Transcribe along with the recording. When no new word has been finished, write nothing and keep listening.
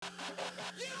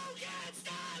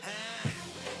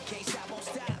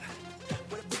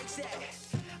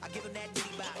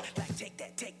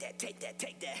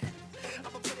take that.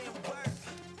 I'ma put in work.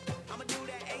 I'ma do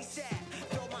that ASAP.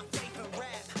 Throw my faith in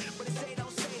rap. But they say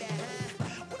don't say that,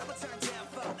 huh? What I'ma turn down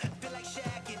for? Feel like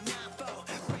Shaq in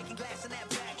 9-4. Breaking glass in that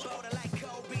backboard. I like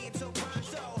Kobe and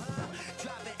Toronto, huh?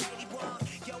 Driving 81.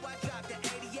 Yo, I dropped the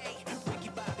 88.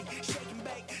 Ricky Bobby, shake and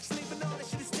bake. Sleeping on it,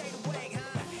 should've stayed awake,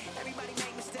 huh? Everybody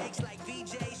make mistakes like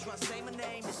VJs. Trying to say my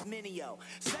name, it's Minio.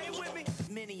 Say it with me,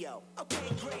 Minio. Okay,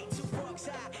 great. 2 forks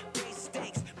high. Raise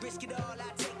stakes. Risk it all.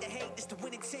 I take the hate. This the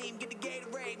winning team. Get the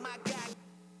Gatorade. My God.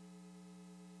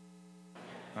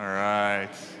 All right.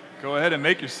 Go ahead and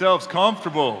make yourselves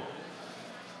comfortable.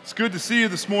 It's good to see you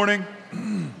this morning.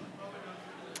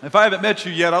 If I haven't met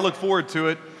you yet, I look forward to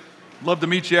it. Love to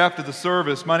meet you after the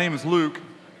service. My name is Luke.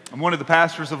 I'm one of the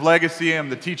pastors of Legacy. I'm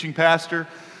the teaching pastor.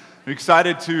 I'm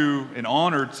excited to and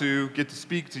honored to get to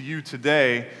speak to you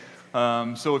today.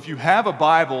 So if you have a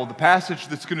Bible, the passage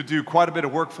that's going to do quite a bit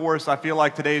of work for us, I feel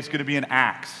like today is going to be in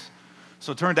Acts.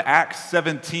 So turn to Acts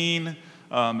 17,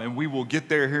 and we will get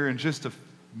there here in just a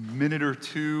minute or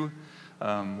two.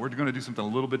 We're going to do something a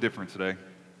little bit different today.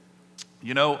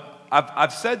 You know,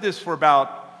 I've said this for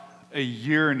about a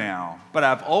year now, but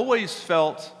I've always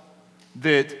felt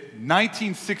that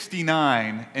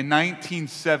 1969 and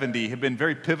 1970 have been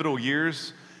very pivotal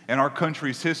years in our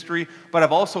country's history, but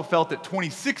I've also felt that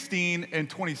 2016 and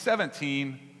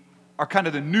 2017 are kind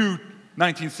of the new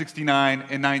 1969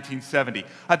 and 1970.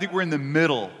 I think we're in the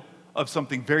middle of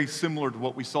something very similar to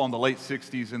what we saw in the late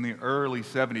 60s and the early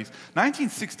 70s.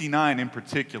 1969 in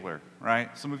particular,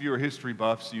 right? Some of you are history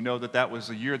buffs. You know that that was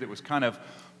a year that was kind of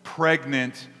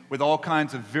pregnant with all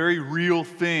kinds of very real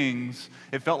things.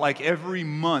 It felt like every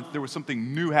month there was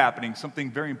something new happening,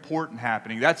 something very important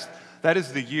happening. That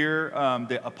is the year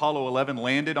that Apollo 11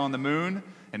 landed on the moon,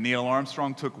 and Neil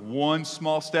Armstrong took one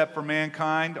small step for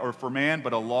mankind, or for man,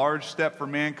 but a large step for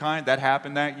mankind. That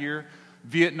happened that year.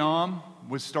 Vietnam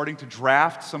was starting to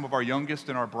draft some of our youngest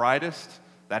and our brightest.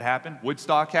 That happened.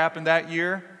 Woodstock happened that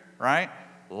year, right?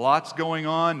 Lots going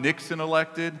on. Nixon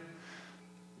elected.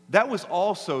 That was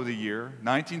also the year,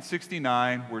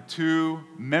 1969, where 2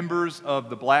 members of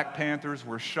the Black Panthers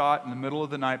were shot in the middle of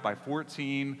the night by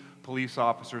 14 police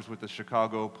officers with the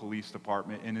Chicago Police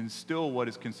Department, and is still what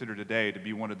is considered today to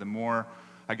be one of the more,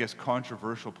 I guess,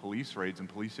 controversial police raids in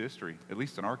police history, at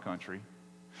least in our country.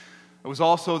 It was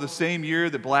also the same year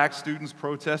that black students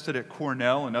protested at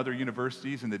Cornell and other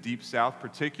universities in the Deep South,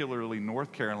 particularly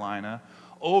North Carolina,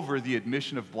 over the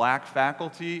admission of black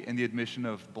faculty and the admission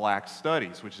of black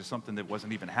studies, which is something that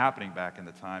wasn't even happening back in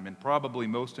the time. And probably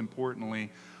most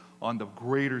importantly, on the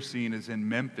greater scene is in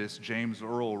Memphis, James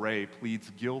Earl Ray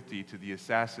pleads guilty to the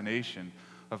assassination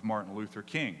of Martin Luther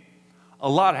King. A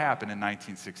lot happened in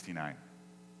 1969.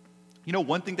 You know,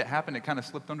 one thing that happened that kind of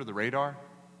slipped under the radar,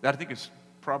 that I think is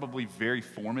probably very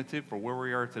formative for where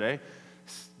we are today,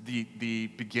 the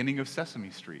beginning of Sesame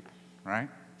Street, right?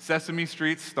 Sesame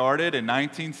Street started in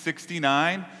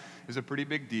 1969. Is a pretty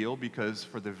big deal because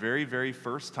for the very, very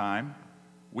first time,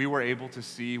 we were able to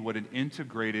see what an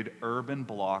integrated urban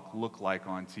block looked like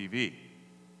on TV,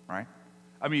 right?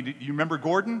 I mean, do you remember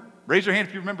Gordon? Raise your hand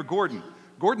if you remember Gordon.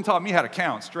 Gordon taught me how to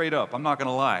count, straight up. I'm not going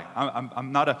to lie.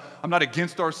 I'm not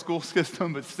against our school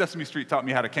system, but Sesame Street taught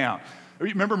me how to count.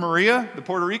 Remember Maria, the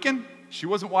Puerto Rican? She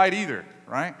wasn't white either,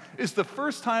 right? It's the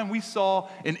first time we saw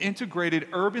an integrated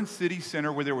urban city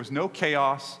center where there was no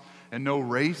chaos and no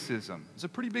racism. It's a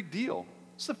pretty big deal.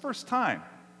 It's the first time.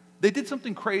 They did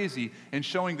something crazy in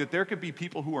showing that there could be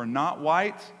people who are not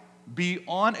white be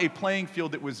on a playing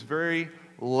field that was very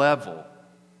level.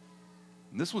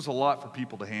 And this was a lot for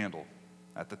people to handle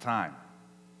at the time.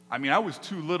 I mean, I was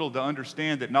too little to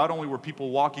understand that not only were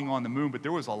people walking on the moon, but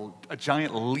there was a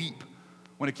giant leap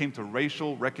when it came to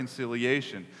racial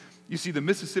reconciliation. You see, the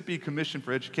Mississippi Commission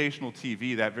for Educational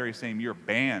TV that very same year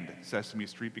banned Sesame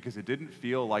Street because it didn't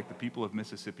feel like the people of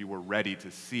Mississippi were ready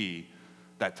to see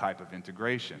that type of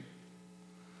integration.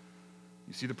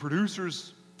 You see, the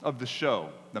producers of the show,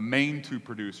 the main 2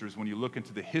 producers, when you look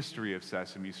into the history of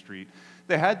Sesame Street,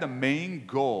 they had the main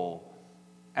goal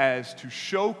as to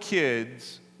show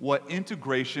kids what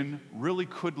integration really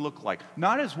could look like.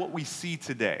 Not as what we see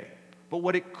today, but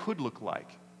what it could look like,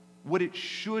 what it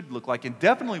should look like, and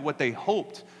definitely what they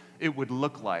hoped it would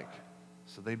look like.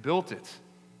 So they built it.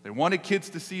 They wanted kids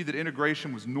to see that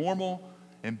integration was normal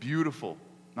and beautiful,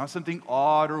 not something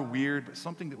odd or weird, but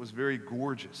something that was very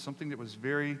gorgeous, something that was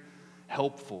very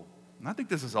helpful. And I think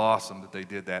this is awesome that they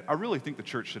did that. I really think the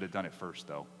church should have done it first,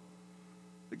 though.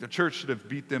 I think the church should have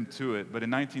beat them to it, but in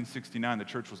 1969, the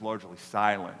church was largely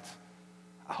silent.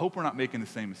 I hope we're not making the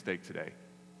same mistake today.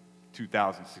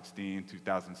 2016,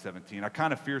 2017. I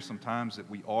kind of fear sometimes that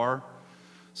we are.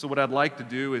 So what I'd like to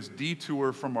do is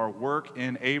detour from our work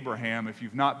in Abraham. If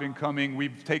you've not been coming,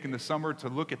 we've taken the summer to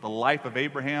look at the life of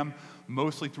Abraham,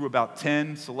 mostly through about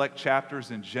 10 select chapters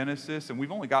in Genesis, and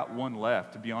we've only got one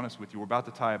left, to be honest with you. We're about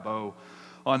to tie a bow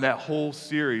on that whole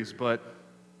series, but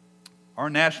our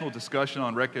national discussion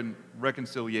on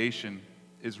reconciliation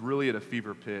is really at a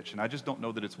fever pitch, and I just don't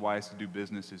know that it's wise to do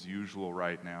business as usual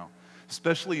right now,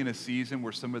 especially in a season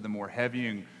where some of the more heavy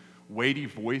and weighty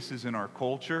voices in our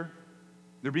culture,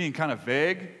 they're being kind of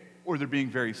vague or they're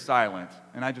being very silent,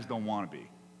 and I just don't want to be.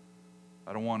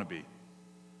 I don't want to be.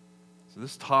 So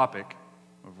this topic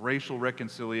of racial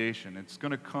reconciliation, it's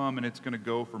going to come and it's going to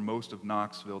go for most of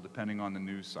Knoxville depending on the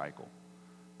news cycle.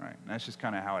 Right? And that's just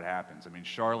kind of how it happens. I mean,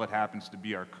 Charlotte happens to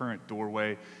be our current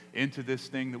doorway into this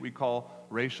thing that we call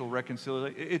racial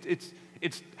reconciliation.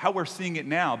 It's how we're seeing it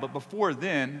now, but before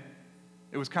then,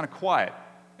 it was kind of quiet,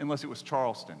 unless it was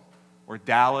Charleston or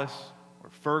Dallas or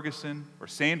Ferguson or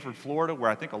Sanford, Florida,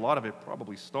 where I think a lot of it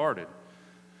probably started.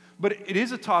 But it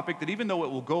is a topic that even though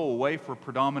it will go away for a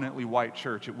predominantly white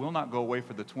church, it will not go away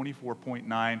for the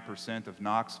 24.9% of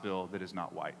Knoxville that is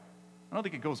not white. I don't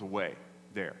think it goes away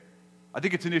there. I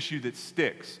think it's an issue that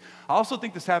sticks. I also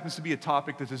think this happens to be a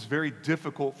topic that is very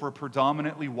difficult for a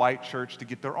predominantly white church to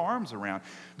get their arms around.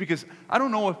 Because I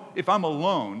don't know if I'm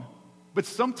alone, but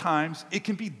sometimes it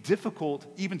can be difficult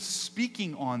even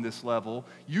speaking on this level,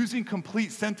 using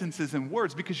complete sentences and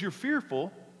words, because you're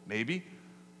fearful, maybe,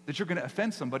 that you're going to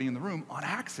offend somebody in the room on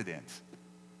accident.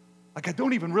 Like, I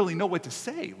don't even really know what to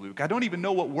say, Luke. I don't even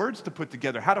know what words to put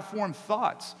together, how to form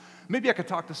thoughts. Maybe I could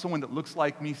talk to someone that looks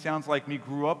like me, sounds like me,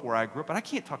 grew up where I grew up, but I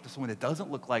can't talk to someone that doesn't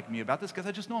look like me about this because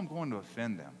I just know I'm going to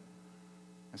offend them.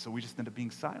 And so we just end up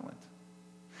being silent.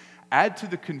 Add to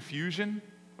the confusion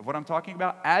of what I'm talking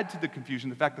about, add to the confusion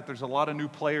the fact that there's a lot of new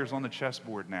players on the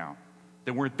chessboard now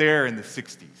that weren't there in the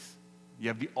 60s. You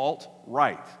have the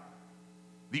alt-right,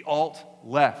 the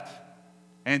alt-left,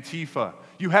 Antifa.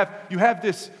 You have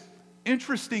this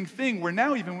interesting thing where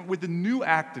now even with the new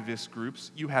activist groups,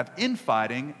 you have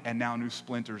infighting and now new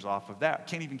splinters off of that.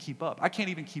 Can't even keep up. I can't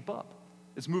even keep up.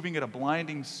 It's moving at a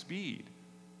blinding speed.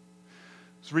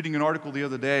 I was reading an article the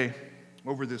other day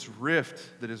over this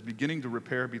rift that is beginning to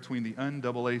repair between the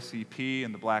NAACP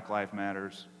and the Black Lives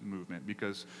Matter movement,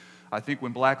 because I think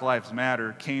when Black Lives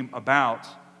Matter came about,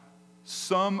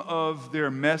 some of their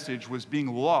message was being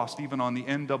lost even on the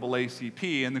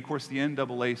NAACP, and of course the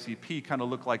NAACP kind of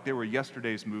looked like they were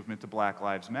yesterday's movement to Black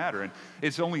Lives Matter, and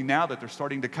it's only now that they're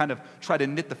starting to kind of try to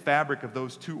knit the fabric of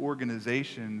those two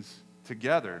organizations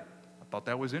together. I thought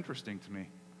that was interesting to me.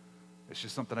 It's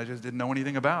just something I just didn't know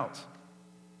anything about.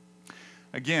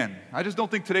 Again, I just don't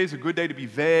think today's a good day to be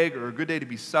vague or a good day to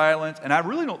be silent, and I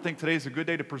really don't think today's a good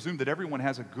day to presume that everyone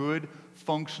has a good,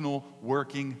 functional,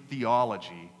 working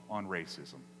theology on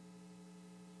racism.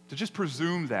 To just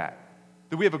presume that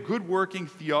we have a good working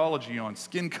theology on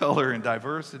skin color and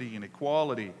diversity and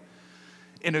equality.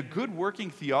 And a good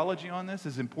working theology on this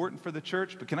is important for the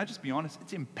church, but can I just be honest?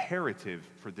 It's imperative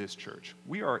for this church.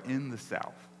 We are in the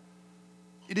South.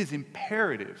 It is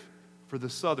imperative for the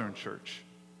Southern church.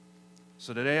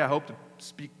 So today I hope to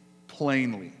speak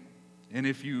plainly. And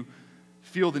if you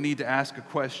feel the need to ask a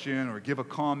question or give a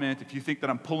comment, if you think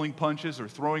that I'm pulling punches or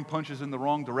throwing punches in the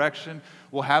wrong direction,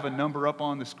 we'll have a number up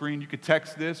on the screen. You could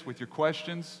text this with your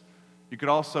questions. You could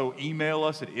also email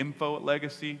us at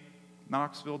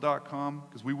info@legacyknoxville.com,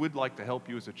 because we would like to help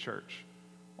you as a church.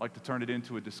 I'd like to turn it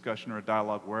into a discussion or a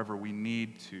dialogue wherever we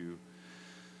need to.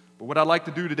 But what I'd like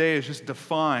to do today is just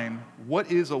define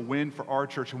what is a win for our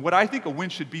church, and what I think a win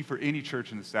should be for any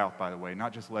church in the South, by the way,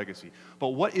 not just Legacy. But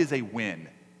what is a win?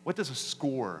 What does a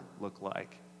score look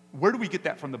like? Where do we get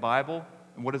that from the Bible,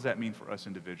 and what does that mean for us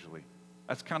individually?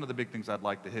 That's kind of the big things I'd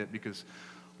like to hit, because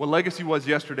what Legacy was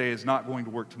yesterday is not going to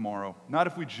work tomorrow. Not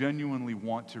if we genuinely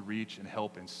want to reach and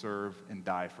help and serve and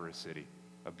die for a city,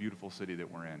 a beautiful city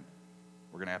that we're in.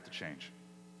 We're going to have to change.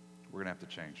 We're going to have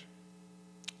to change.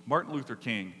 Martin Luther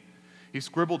King, he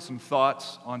scribbled some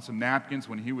thoughts on some napkins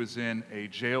when he was in a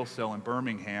jail cell in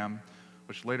Birmingham,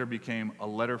 which later became a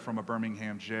letter from a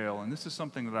Birmingham jail. And this is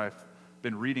something that I've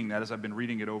been reading, that as I've been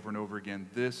reading it over and over again,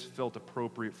 this felt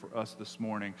appropriate for us this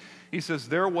morning. He says,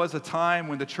 "There was a time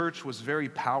when the church was very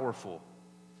powerful,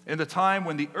 in the time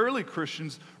when the early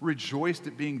Christians rejoiced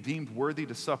at being deemed worthy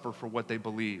to suffer for what they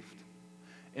believed.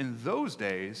 In those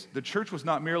days, the church was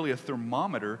not merely a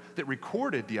thermometer that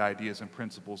recorded the ideas and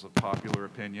principles of popular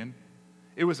opinion.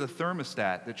 It was a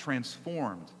thermostat that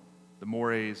transformed the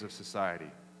mores of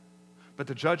society. But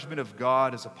the judgment of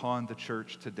God is upon the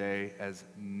church today as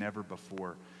never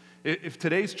before. If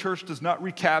today's church does not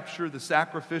recapture the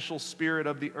sacrificial spirit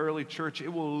of the early church,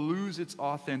 it will lose its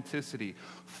authenticity,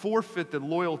 forfeit the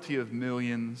loyalty of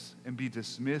millions, and be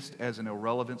dismissed as an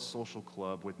irrelevant social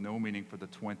club with no meaning for the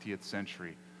 20th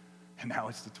century. And now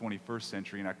it's the 21st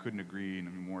century, and I couldn't agree any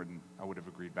more than I would have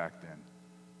agreed back then.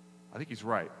 I think he's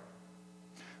right.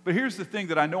 But here's the thing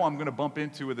that I know I'm going to bump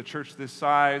into with a church this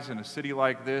size and a city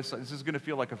like this. This is going to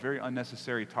feel like a very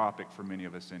unnecessary topic for many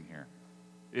of us in here.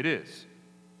 It is.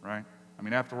 Right? I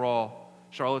mean, after all,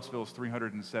 Charlottesville is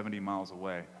 370 miles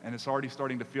away, and it's already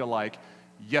starting to feel like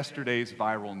yesterday's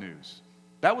viral news.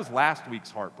 That was last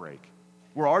week's heartbreak.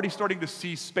 We're already starting to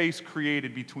see space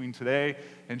created between today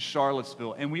and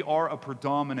Charlottesville, and we are a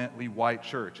predominantly white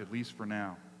church, at least for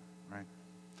now, right?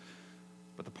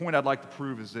 But the point I'd like to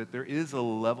prove is that there is a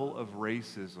level of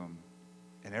racism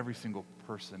in every single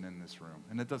person in this room,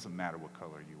 and it doesn't matter what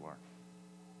color you are.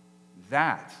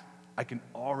 That, I can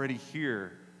already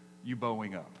hear you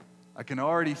bowing up. I can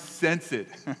already sense it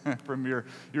from your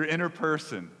inner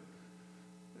person.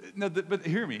 No, but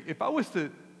hear me. If I was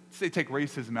to, say, take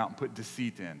racism out and put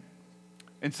deceit in,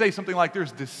 and say something like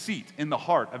there's deceit in the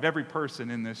heart of every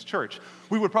person in this church,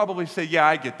 we would probably say, yeah,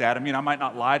 I get that. I mean, I might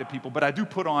not lie to people, but I do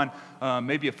put on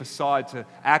maybe a facade to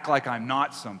act like I'm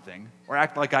not something or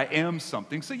act like I am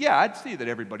something. So yeah, I'd say that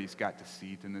everybody's got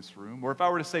deceit in this room. Or if I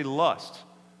were to say lust,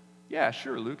 yeah,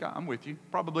 sure, Luke, I'm with you.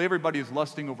 Probably everybody is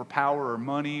lusting over power or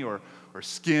money or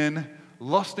skin,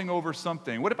 lusting over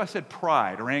something. What if I said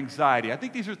pride or anxiety? I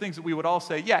think these are things that we would all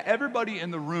say, yeah, everybody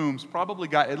in the room's probably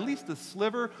got at least a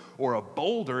sliver or a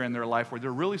boulder in their life where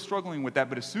they're really struggling with that.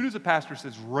 But as soon as a pastor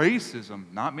says racism,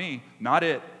 not me, not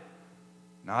it,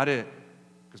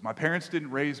 because my parents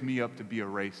didn't raise me up to be a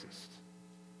racist.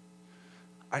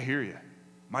 I hear you.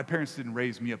 My parents didn't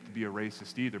raise me up to be a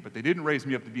racist either, but they didn't raise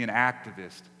me up to be an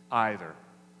activist either.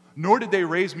 Nor did they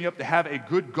raise me up to have a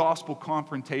good gospel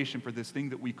confrontation for this thing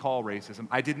that we call racism.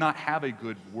 I did not have a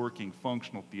good working,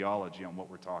 functional theology on what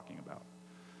we're talking about.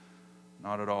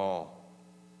 Not at all.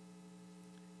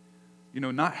 You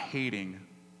know, not hating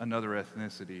another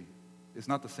ethnicity is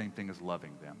not the same thing as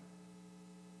loving them.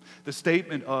 The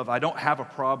statement of, I don't have a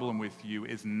problem with you,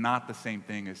 is not the same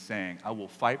thing as saying, I will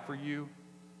fight for you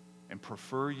and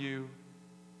prefer you.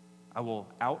 I will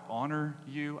out-honor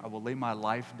you. I will lay my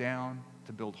life down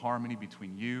to build harmony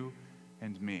between you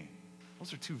and me.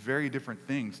 Those are two very different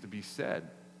things to be said.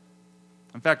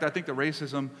 In fact, I think that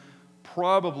racism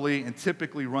probably and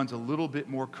typically runs a little bit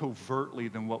more covertly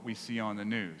than what we see on the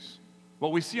news.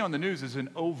 What we see on the news is an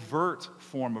overt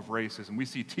form of racism. We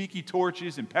see tiki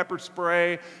torches and pepper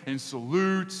spray and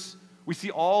salutes. We see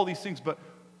all these things, but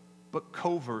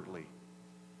covertly.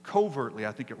 Covertly,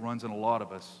 I think it runs in a lot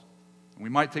of us. We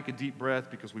might take a deep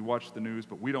breath because we watch the news,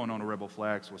 but we don't own a rebel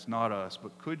flag, so it's not us.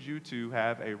 But could you too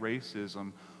have a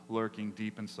racism lurking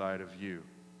deep inside of you?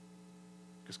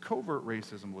 Because covert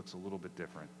racism looks a little bit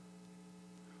different.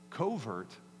 Covert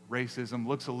racism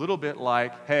looks a little bit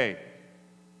like, hey,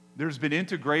 there's been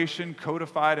integration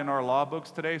codified in our law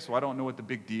books today, so I don't know what the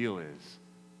big deal is.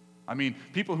 I mean,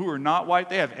 people who are not white,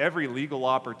 they have every legal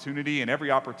opportunity and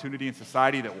every opportunity in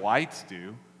society that whites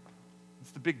do.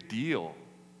 It's the big deal.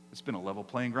 It's been a level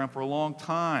playing ground for a long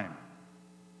time.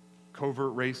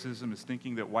 Covert racism is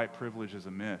thinking that white privilege is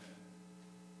a myth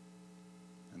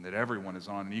and that everyone is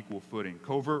on an equal footing.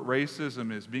 Covert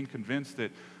racism is being convinced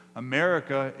that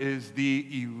America is the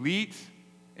elite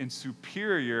and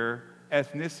superior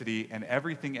ethnicity and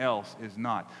everything else is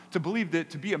not. To believe that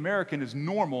to be American is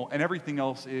normal and everything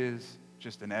else is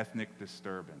just an ethnic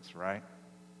disturbance, right?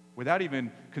 Without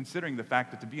even considering the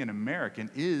fact that to be an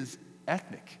American is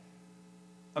ethnic.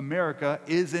 America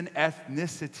is an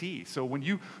ethnicity. So when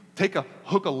you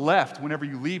hook a left whenever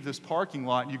you leave this parking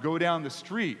lot and you go down the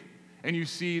street and you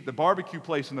see the barbecue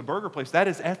place and the burger place, that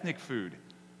is ethnic food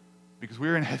because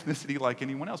we're an ethnicity like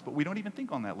anyone else. But we don't even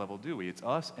think on that level, do we? It's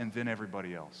us and then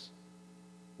everybody else.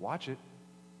 Watch it.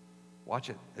 Watch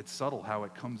it. It's subtle how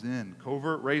it comes in.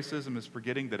 Covert racism is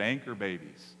forgetting that anchor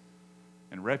babies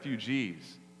and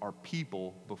refugees are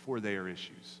people before they are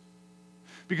issues.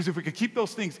 Because if we could keep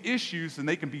those things issues, then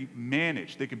they can be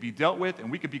managed. They can be dealt with, and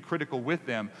we could be critical with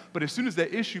them. But as soon as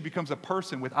that issue becomes a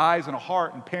person with eyes and a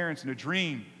heart and parents and a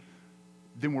dream,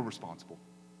 then we're responsible.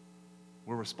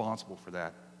 We're responsible for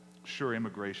that. Sure,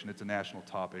 immigration, it's a national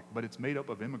topic, but it's made up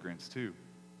of immigrants too.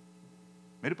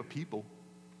 Made up of people.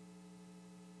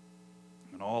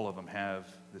 And all of them have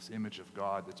this image of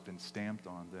God that's been stamped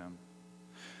on them.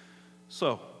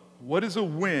 So, what is a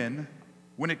win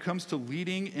when it comes to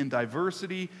leading in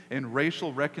diversity and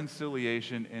racial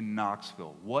reconciliation in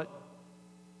Knoxville? What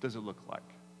does it look like?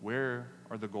 Where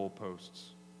are the goalposts?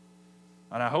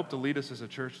 And I hope to lead us as a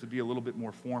church to be a little bit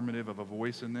more formative of a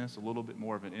voice in this, a little bit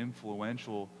more of an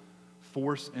influential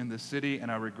force in the city. And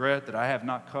I regret that I have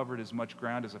not covered as much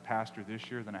ground as a pastor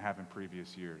this year than I have in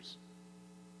previous years.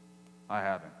 I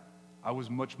haven't. I was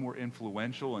much more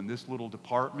influential in this little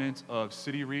department of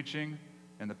city reaching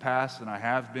in the past than I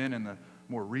have been in the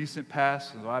more recent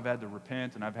past. So I've had to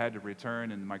repent and I've had to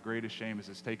return, and my greatest shame is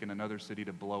it's taken another city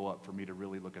to blow up for me to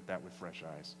really look at that with fresh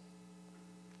eyes.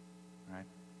 Right?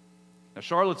 Now,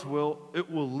 Charlottesville, it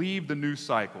will leave the news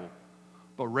cycle,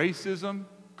 but racism,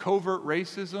 covert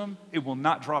racism, it will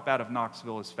not drop out of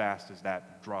Knoxville as fast as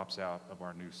that drops out of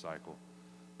our news cycle.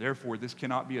 Therefore, this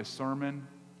cannot be a sermon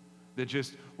that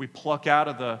just we pluck out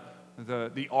of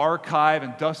the archive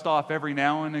and dust off every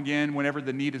now and again whenever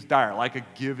the need is dire, like a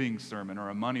giving sermon or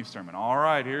a money sermon. All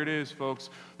right, here it is, folks.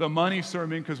 The money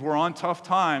sermon, because we're on tough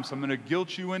times, so I'm going to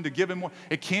guilt you into giving more.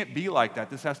 It can't be like that.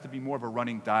 This has to be more of a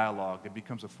running dialogue that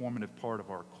becomes a formative part of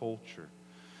our culture.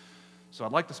 So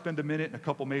I'd like to spend a minute in a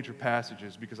couple major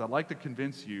passages because I'd like to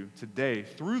convince you today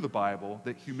through the Bible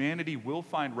that humanity will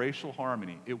find racial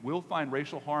harmony. It will find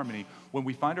racial harmony when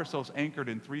we find ourselves anchored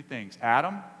in three things: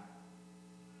 Adam,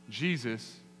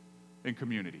 Jesus, and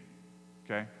community.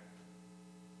 Okay?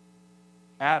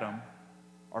 Adam,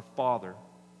 our father,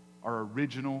 our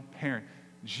original parent.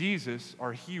 Jesus,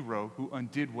 our hero who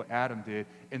undid what Adam did,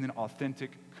 and then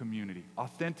authentic community.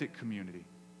 Authentic community.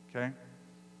 Okay?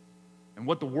 And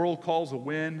what the world calls a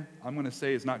win, I'm going to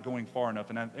say is not going far enough.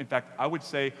 And in fact, I would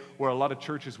say where a lot of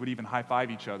churches would even high-five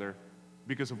each other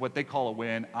because of what they call a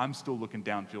win, I'm still looking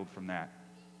downfield from that.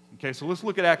 Okay, so let's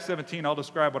look at Acts 17. I'll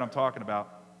describe what I'm talking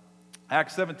about.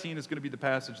 Acts 17 is going to be the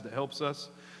passage that helps us.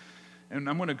 And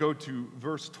I'm going to go to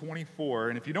verse 24.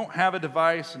 And if you don't have a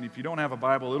device and if you don't have a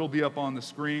Bible, it'll be up on the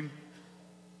screen.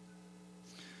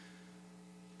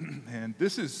 And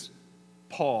this is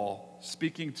Paul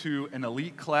speaking to an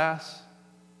elite class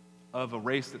of a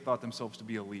race that thought themselves to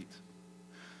be elite.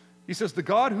 He says, "The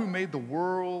God who made the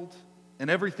world and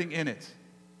everything in it,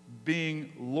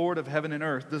 being Lord of heaven and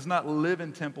earth, does not live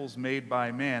in temples made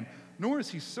by man, nor is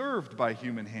he served by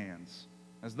human hands,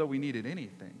 as though we needed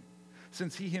anything,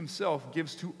 since he himself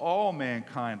gives to all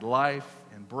mankind life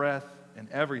and breath and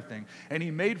everything. And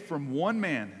he made from one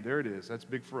man," there it is, that's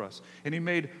big for us, "and he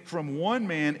made from one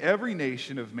man every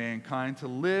nation of mankind to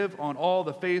live on all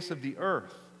the face of the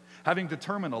earth, having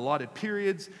determined allotted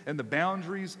periods and the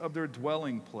boundaries of their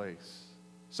dwelling place."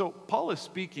 So Paul is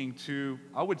speaking to,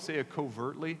 I would say, a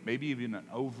covertly, maybe even an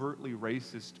overtly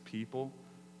racist people,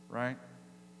 right?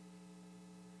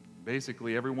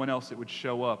 Basically, everyone else that would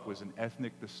show up was an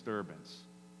ethnic disturbance.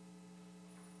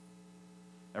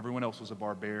 Everyone else was a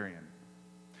barbarian.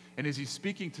 And as he's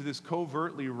speaking to this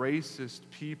covertly racist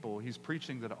people, he's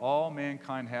preaching that all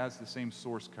mankind has the same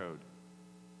source code,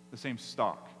 the same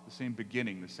stock, the same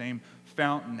beginning, the same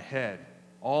fountainhead.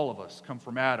 All of us come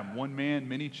from Adam, one man,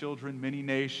 many children, many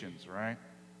nations, right?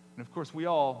 And of course,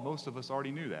 most of us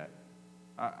already knew that.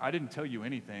 I didn't tell you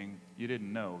anything you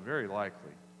didn't know, very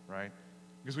likely, right?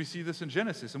 Because we see this in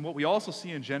Genesis. And what we also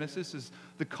see in Genesis is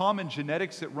the common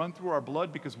genetics that run through our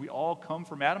blood because we all come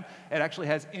from Adam. It actually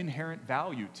has inherent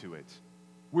value to it.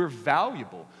 We're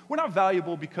valuable. We're not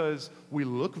valuable because we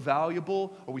look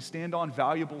valuable or we stand on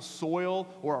valuable soil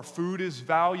or our food is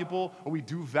valuable or we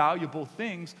do valuable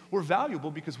things. We're valuable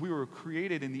because we were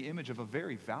created in the image of a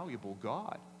very valuable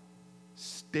God,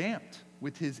 stamped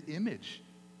with his image.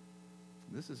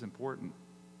 This is important,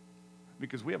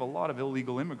 because we have a lot of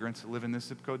illegal immigrants that live in this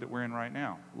zip code that we're in right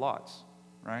now. Lots,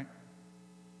 right?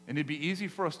 And it'd be easy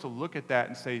for us to look at that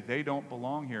and say, they don't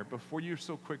belong here. Before you're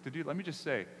so quick to do, let me just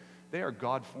say, they are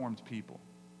God-formed people.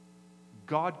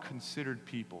 God-considered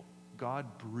people.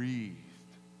 God-breathed.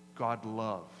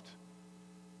 God-loved.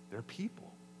 They're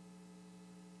people.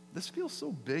 This feels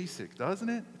so basic, doesn't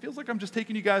it? It feels like I'm just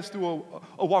taking you guys through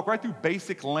a walk right through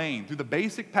basic lane, through the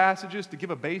basic passages to give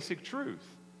a basic truth.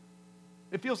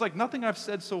 It feels like nothing I've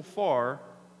said so far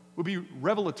would be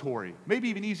revelatory, maybe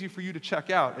even easy for you to check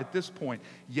out at this point.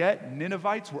 Yet,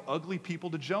 Ninevites were ugly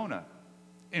people to Jonah.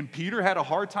 And Peter had a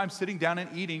hard time sitting down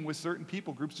and eating with certain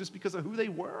people groups just because of who they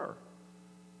were.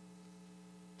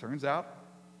 Turns out,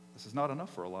 this is not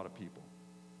enough for a lot of people.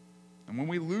 And when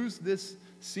we lose this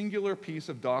singular piece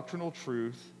of doctrinal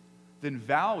truth, then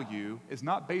value is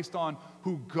not based on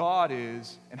who God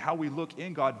is and how we look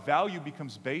in God. Value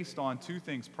becomes based on two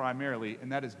things primarily,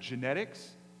 and that is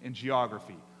genetics and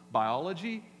geography,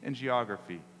 biology and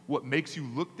geography. What makes you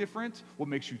look different, what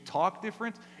makes you talk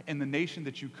different, and the nation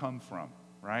that you come from,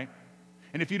 right?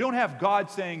 And if you don't have God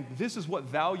saying this is what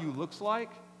value looks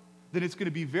like, then it's going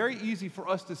to be very easy for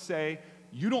us to say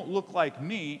you don't look like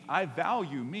me, I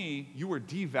value me, you are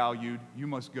devalued, you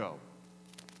must go.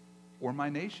 Or my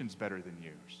nation's better than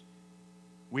yours.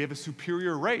 We have a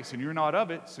superior race, and you're not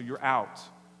of it, so you're out.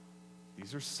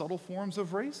 These are subtle forms of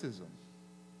racism.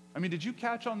 I mean, did you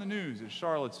catch on the news at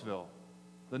Charlottesville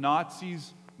the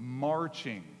Nazis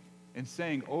marching and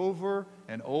saying over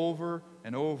and over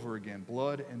and over again,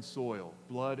 blood and soil,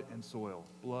 blood and soil,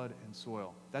 blood and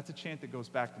soil. That's a chant that goes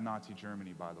back to Nazi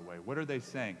Germany, by the way. What are they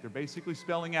saying? They're basically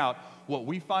spelling out what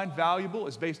we find valuable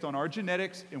is based on our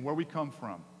genetics and where we come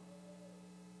from.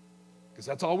 Because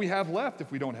that's all we have left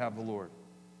if we don't have the Lord.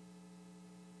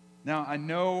 Now, I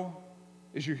know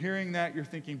as you're hearing that, you're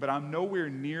thinking, but I'm nowhere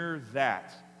near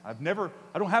that. I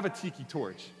don't have a tiki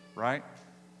torch, right?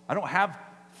 I don't have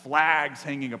flags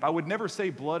hanging up. I would never say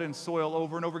blood and soil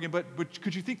over and over again, but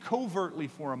could you think covertly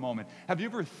for a moment? Have you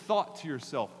ever thought to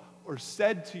yourself or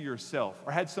said to yourself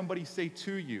or had somebody say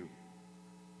to you,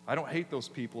 I don't hate those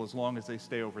people as long as they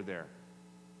stay over there?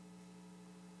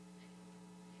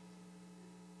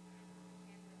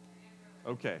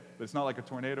 Okay, but it's not like a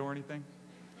tornado or anything?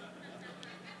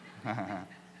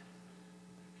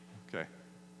 Okay.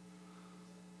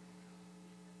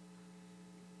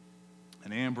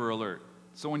 An Amber Alert.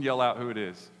 Someone yell out who it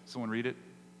is. Someone read it.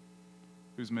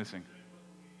 Who's missing?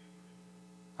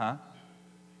 Huh?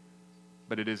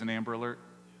 But it is an Amber Alert?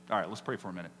 All right, let's pray for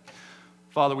a minute.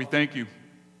 Father, we thank you,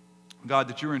 God,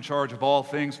 that you're in charge of all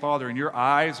things, Father, and your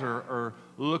eyes are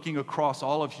looking across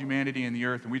all of humanity and the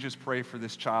earth, and we just pray for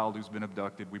this child who's been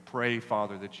abducted. We pray,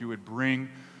 Father, that you would bring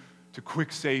to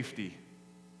quick safety,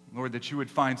 Lord, that you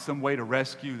would find some way to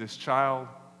rescue this child.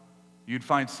 You'd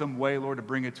find some way, Lord, to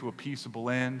bring it to a peaceable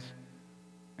end.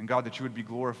 And God, that you would be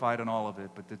glorified in all of it,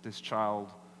 but that this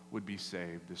child would be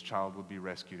saved. This child would be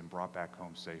rescued and brought back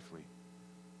home safely.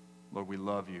 Lord, we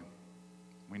love you.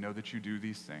 We know that you do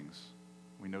these things.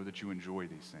 We know that you enjoy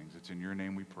these things. It's in your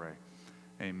name we pray.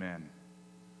 Amen.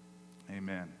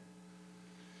 Amen.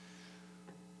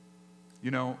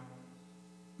 You know,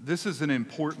 this is an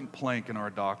important plank in our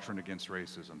doctrine against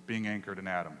racism, being anchored in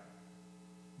Adam.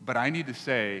 But I need to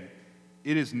say,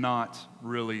 it is not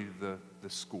really the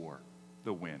score,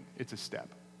 the win. It's a step.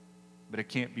 But it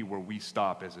can't be where we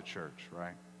stop as a church,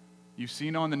 right? You've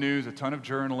seen on the news a ton of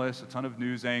journalists, a ton of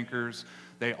news anchors.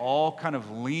 They all kind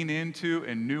of lean into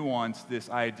and nuance this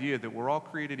idea that we're all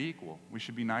created equal. We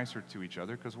should be nicer to each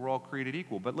other because we're all created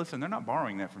equal. But listen, they're not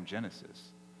borrowing that from Genesis.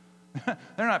 They're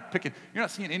not picking, you're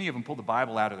not seeing any of them pull the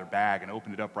Bible out of their bag and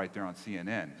open it up right there on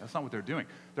CNN. That's not what they're doing.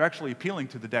 They're actually appealing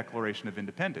to the Declaration of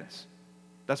Independence.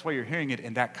 That's why you're hearing it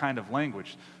in that kind of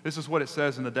language. This is what it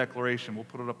says in the Declaration. We'll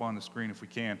put it up on the screen if we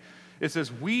can. It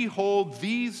says, we hold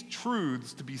these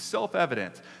truths to be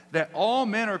self-evident, that all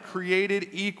men are created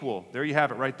equal. There you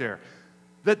have it right there.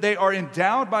 That they are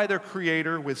endowed by their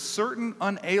Creator with certain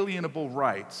unalienable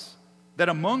rights, that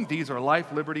among these are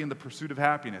life, liberty, and the pursuit of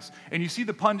happiness. And you see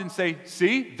the pundits say,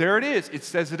 see, there it is. It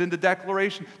says it in the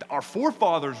Declaration. Our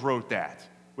forefathers wrote that,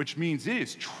 which means it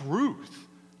is truth.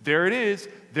 There it is.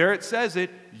 There it says it.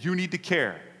 You need to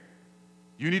care.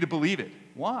 You need to believe it.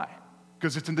 Why?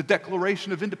 Because it's in the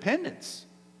Declaration of Independence.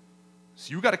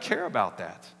 So you got to care about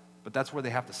that. But that's where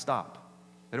they have to stop.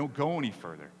 They don't go any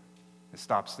further. It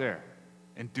stops there.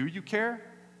 And do you care?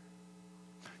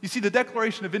 You see, the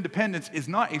Declaration of Independence is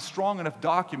not a strong enough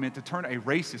document to turn a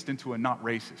racist into a not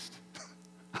racist.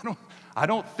 I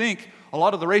don't think a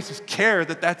lot of the racists care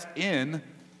that that's in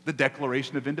the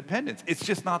Declaration of Independence. It's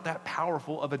just not that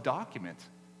powerful of a document.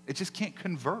 It just can't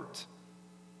convert.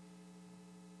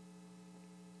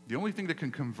 The only thing that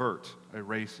can convert a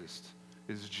racist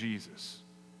is Jesus.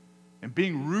 And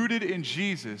being rooted in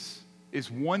Jesus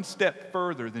is one step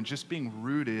further than just being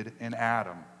rooted in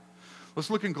Adam. Let's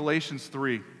look in Galatians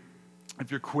 3.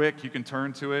 If you're quick, you can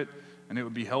turn to it, and it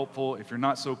would be helpful. If you're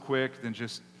not so quick, then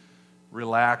just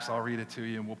relax. I'll read it to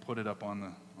you, and we'll put it up on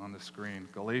the screen.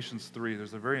 Galatians 3,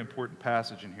 there's a very important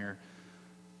passage in here.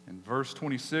 In verse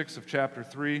 26 of chapter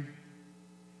 3,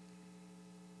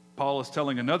 Paul is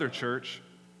telling another church,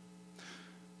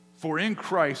 for in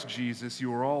Christ Jesus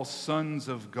you are all sons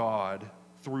of God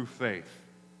through faith.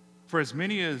 For as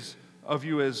many of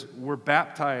you as were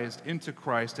baptized into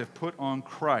Christ have put on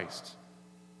Christ.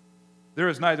 There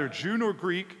is neither Jew nor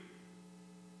Greek,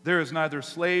 there is neither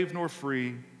slave nor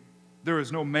free, there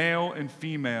is no male and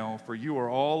female, for you are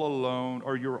all alone,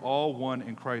 or you're all one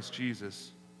in Christ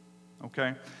Jesus.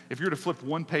 Okay? If you were to flip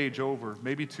one page over,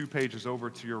 maybe 2 pages over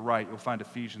to your right, you'll find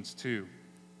Ephesians 2.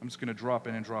 I'm just going to drop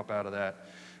in and drop out of that.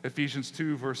 Ephesians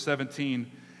 2, verse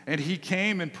 17. And he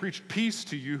came and preached peace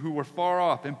to you who were far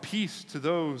off, and peace to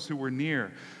those who were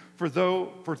near. For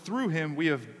through him we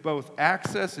have both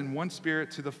access in one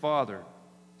Spirit to the Father.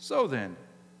 So then,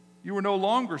 you are no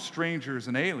longer strangers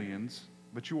and aliens,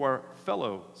 but you are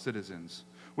fellow citizens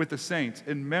with the saints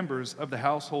and members of the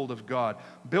household of God,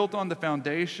 built on the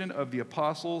foundation of the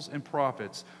apostles and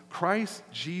prophets, Christ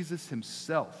Jesus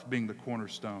himself being the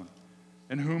cornerstone,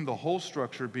 in whom the whole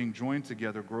structure being joined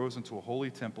together grows into a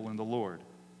holy temple in the Lord.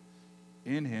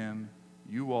 In him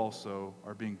you also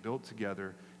are being built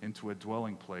together into a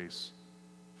dwelling place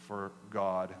for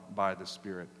God by the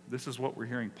Spirit. This is what we're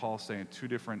hearing Paul say in two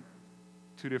different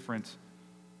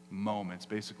moments,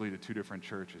 basically to two different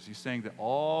churches. He's saying that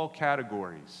all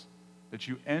categories that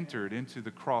you entered into the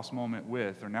cross moment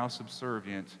with are now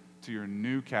subservient to your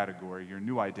new category, your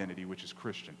new identity, which is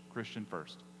Christian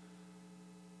first.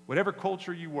 Whatever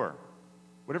culture you were,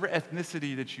 whatever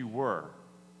ethnicity that you were,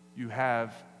 you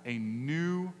have a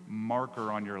new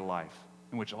marker on your life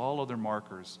in which all other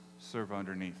markers serve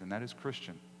underneath, and that is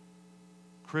Christian.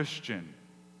 Christian.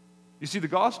 You see, the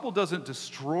gospel doesn't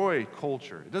destroy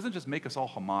culture. It doesn't just make us all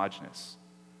homogenous.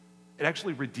 It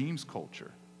actually redeems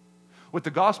culture. What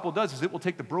the gospel does is it will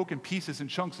take the broken pieces and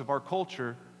chunks of our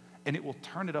culture and it will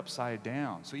turn it upside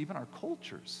down. So even our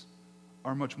cultures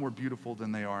are much more beautiful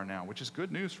than they are now, which is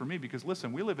good news for me because,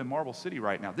 listen, we live in Marble City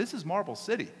right now. This is Marble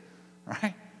City,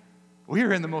 right? We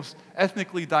are in the most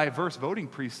ethnically diverse voting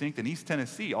precinct in East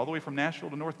Tennessee, all the way from Nashville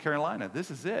to North Carolina.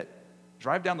 This is it.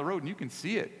 Drive down the road and you can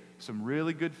see it. Some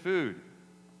really good food.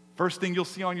 First thing you'll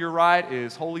see on your right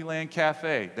is Holy Land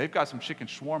Cafe. They've got some chicken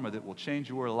shawarma that will change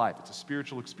your life. It's a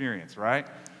spiritual experience, right?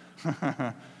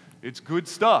 It's good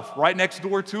stuff. Right next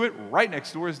door to it, right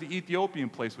next door is the Ethiopian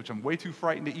place, which I'm way too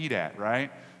frightened to eat at,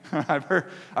 right? I've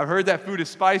heard that food is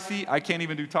spicy. I can't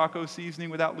even do taco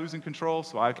seasoning without losing control,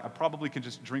 so I probably can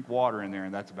just drink water in there,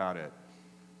 and that's about it.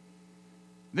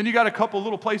 Then you got a couple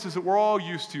little places that we're all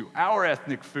used to, our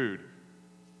ethnic food.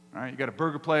 All right, you got a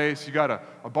burger place, you got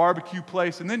a barbecue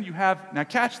place, and then you have, now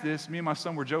catch this, me and my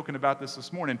son were joking about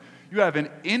this morning, you have an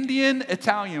Indian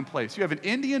Italian place, you have an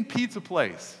Indian pizza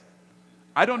place.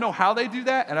 I don't know how they do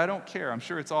that, and I don't care. I'm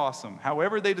sure it's awesome.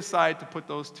 However they decide to put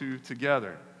those two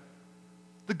together.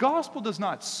 The gospel does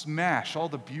not smash all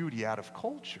the beauty out of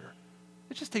culture.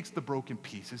 It just takes the broken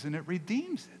pieces and it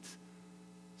redeems it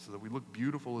so that we look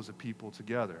beautiful as a people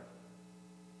together.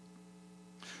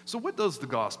 So what does the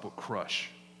gospel crush?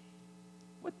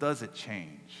 What does it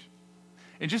change?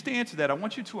 And just to answer that, I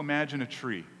want you to imagine a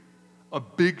tree, a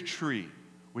big tree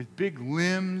with big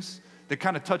limbs that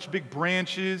kind of touch big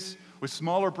branches, with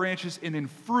smaller branches, and then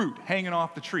fruit hanging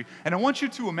off the tree. And I want you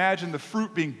to imagine the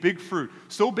fruit being big fruit,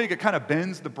 so big it kind of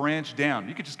bends the branch down.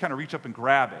 You could just kind of reach up and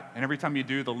grab it. And every time you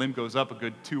do, the limb goes up a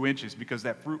good 2 inches because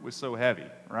that fruit was so heavy,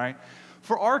 right?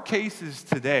 For our cases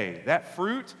today, that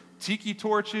fruit, tiki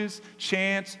torches,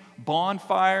 chants,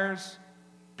 bonfires,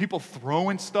 people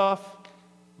throwing stuff,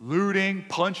 looting,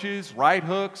 punches, right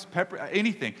hooks, pepper,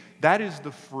 anything. That is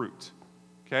the fruit,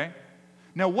 okay?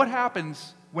 Now, what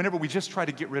happens whenever we just try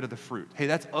to get rid of the fruit? Hey,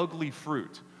 that's ugly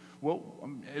fruit. Well,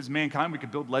 as mankind, we could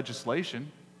build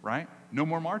legislation, right? No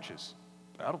more marches.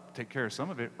 That'll take care of some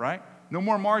of it, right? No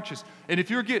more marches. And if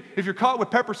you're caught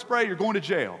with pepper spray, you're going to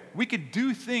jail. We could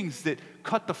do things that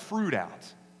cut the fruit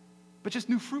out, but just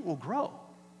new fruit will grow.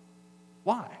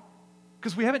 Why?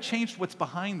 Because we haven't changed what's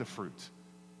behind the fruit,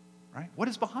 right? What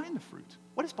is behind the fruit?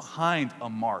 What is behind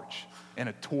a march and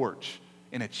a torch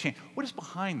and a chant? What is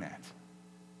behind that?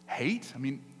 Hate? I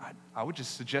mean, I would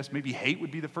just suggest maybe hate would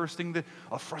be the first thing,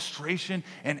 of frustration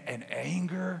and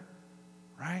anger,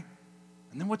 right?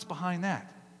 And then what's behind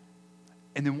that?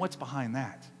 And then what's behind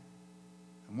that?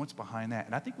 And what's behind that?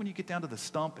 And I think when you get down to the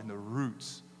stump and the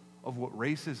roots of what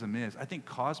racism is, I think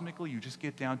cosmically you just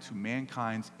get down to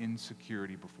mankind's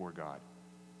insecurity before God.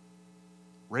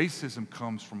 Racism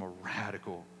comes from a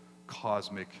radical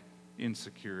cosmic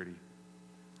insecurity.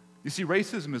 You see,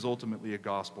 racism is ultimately a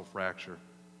gospel fracture.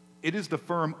 It is the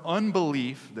firm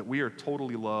unbelief that we are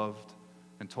totally loved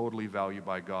and totally valued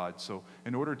by God. So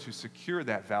in order to secure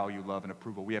that value, love, and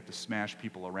approval, we have to smash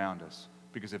people around us.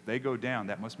 Because if they go down,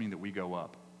 that must mean that we go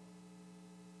up.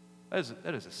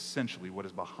 That is essentially what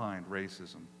is behind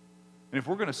racism. And if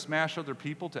we're going to smash other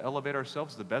people to elevate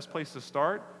ourselves, the best place to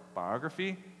start,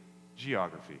 biography,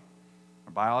 geography,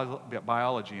 or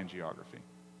biology and geography.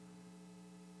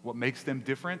 What makes them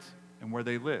different and where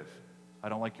they live. I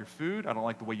don't like your food. I don't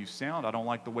like the way you sound. I don't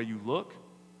like the way you look.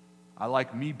 I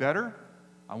like me better.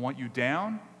 I want you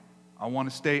down. I want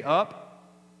to stay up.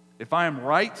 If I am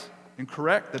right and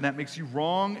correct, then that makes you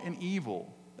wrong and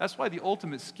evil. That's why the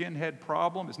ultimate skinhead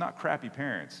problem is not crappy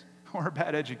parents or a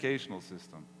bad educational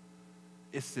system.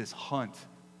 It's this hunt,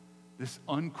 this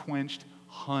unquenched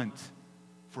hunt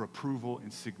for approval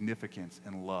and significance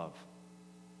and love.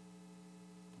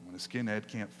 When a skinhead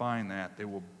can't find that, they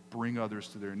will bring others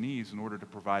to their knees in order to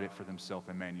provide it for themselves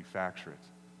and manufacture it.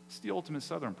 It's the ultimate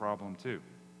Southern problem too,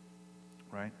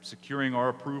 right? Securing our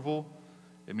approval,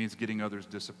 it means getting others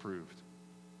disapproved.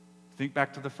 Think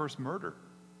back to the first murder,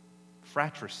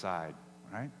 fratricide,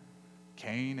 right?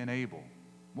 Cain and Abel.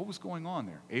 What was going on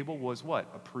there? Abel was what?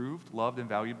 Approved, loved, and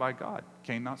valued by God.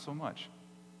 Cain, not so much.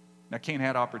 Now, Cain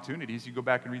had opportunities. You go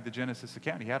back and read the Genesis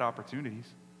account. He had opportunities.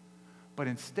 But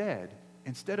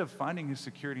instead of finding his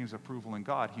security and his approval in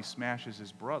God, he smashes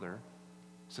his brother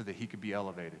so that he could be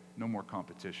elevated. No more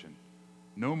competition.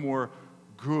 No more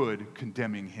good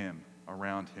condemning him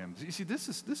around him. You see, this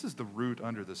is the root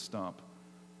under the stump.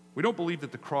 We don't believe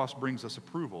that the cross brings us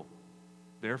approval.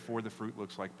 Therefore, the fruit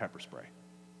looks like pepper spray.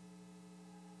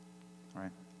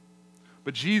 Right?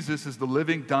 But Jesus is the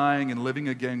living, dying, and living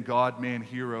again God-man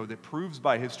hero that proves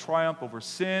by his triumph over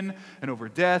sin and over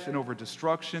death and over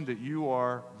destruction that you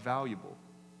are valuable,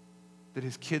 that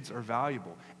his kids are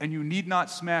valuable. And you need not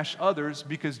smash others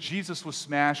because Jesus was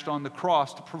smashed on the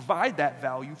cross to provide that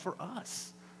value for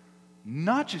us.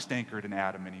 Not just anchored in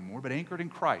Adam anymore, but anchored in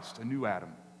Christ, a new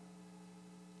Adam.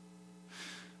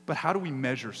 But how do we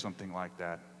measure something like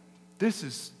that? This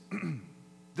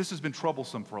has been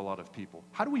troublesome for a lot of people.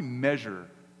 How do we measure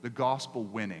the gospel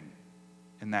winning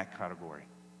in that category?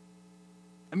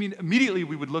 I mean, immediately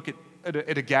we would look at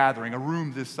a gathering, a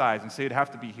room this size, and say it'd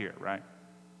have to be here, right?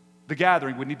 The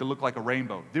gathering would need to look like a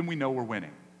rainbow. Then we know we're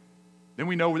winning. Then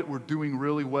we know that we're doing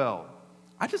really well.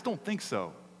 I just don't think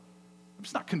so. I'm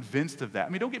just not convinced of that. I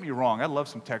mean, don't get me wrong. I love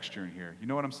some texture in here. You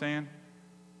know what I'm saying?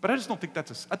 But I just don't think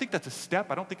I think that's a step.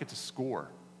 I don't think it's a score.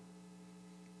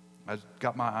 I've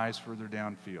got my eyes further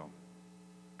downfield.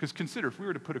 Because consider, if we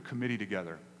were to put a committee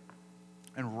together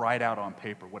and write out on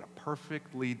paper what a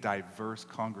perfectly diverse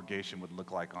congregation would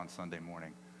look like on Sunday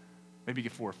morning, maybe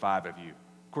get 4 or 5 of you.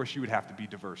 Of course, you would have to be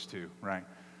diverse too, right?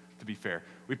 To be fair.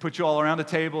 We put you all around the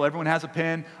table. Everyone has a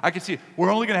pen. I can see it.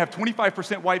 We're only going to have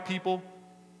 25% white people,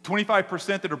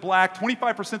 25% that are black,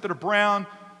 25% that are brown,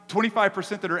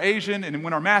 25% that are Asian, and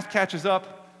when our math catches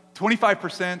up,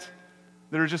 25%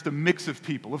 that are just a mix of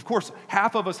people. Of course,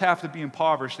 half of us have to be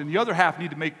impoverished, and the other half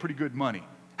need to make pretty good money.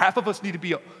 Half of us need to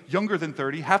be younger than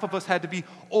 30. Half of us had to be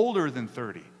older than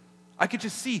 30. I could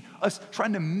just see us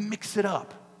trying to mix it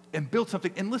up and build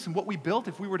something. And listen, what we built,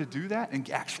 if we were to do that and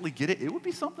actually get it, it would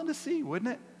be something to see,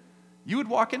 wouldn't it? You would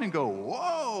walk in and go,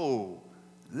 whoa,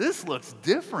 this looks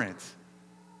different.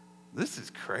 This is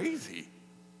crazy.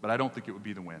 But I don't think it would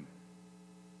be the win.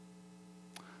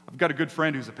 I've got a good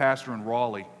friend who's a pastor in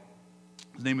Raleigh.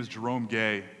 His name is Jerome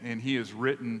Gay, and he has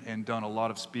written and done a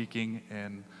lot of speaking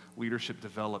and leadership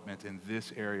development in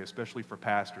this area, especially for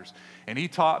pastors. And he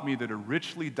taught me that a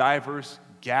richly diverse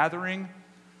gathering,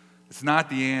 it's not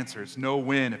the answer. It's no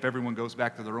win if everyone goes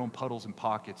back to their own puddles and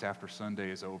pockets after Sunday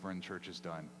is over and church is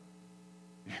done.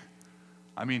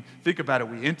 I mean, think about it.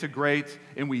 We integrate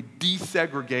and we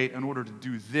desegregate in order to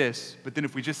do this, but then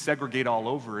if we just segregate all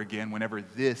over again whenever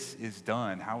this is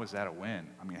done, how is that a win?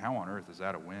 I mean, how on earth is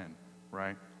that a win,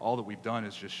 right? All that we've done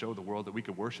is just show the world that we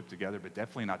could worship together, but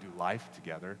definitely not do life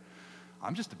together.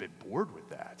 I'm just a bit bored with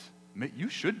that. You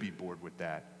should be bored with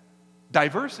that.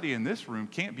 Diversity in this room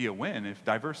can't be a win if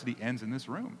diversity ends in this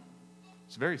room.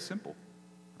 It's very simple,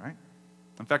 right?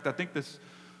 In fact, I think this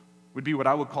would be what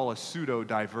I would call a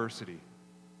pseudo-diversity.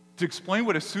 To explain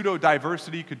what a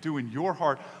pseudo-diversity could do in your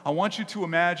heart, I want you to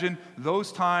imagine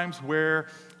those times where,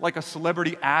 like a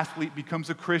celebrity athlete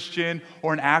becomes a Christian,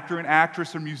 or an actor and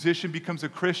actress or musician becomes a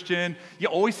Christian. You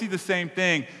always see the same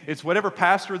thing. It's whatever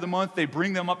pastor of the month, they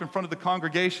bring them up in front of the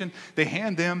congregation, they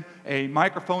hand them a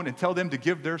microphone and tell them to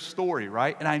give their story,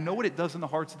 right? And I know what it does in the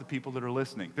hearts of the people that are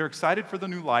listening. They're excited for the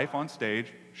new life on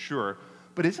stage, sure,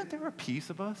 but isn't there a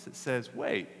piece of us that says,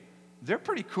 wait, they're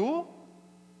pretty cool?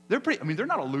 They're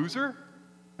not a loser.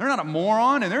 They're not a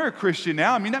moron, and they're a Christian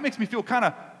now. I mean, that makes me feel kind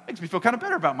of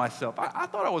better about myself. I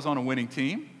thought I was on a winning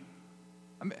team.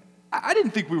 I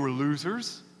didn't think we were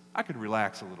losers. I could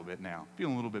relax a little bit now,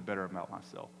 feeling a little bit better about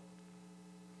myself.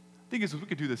 The thing is, we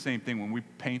could do the same thing when we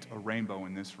paint a rainbow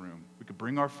in this room. We could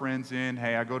bring our friends in.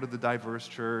 Hey, I go to the diverse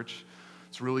church.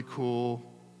 It's really cool.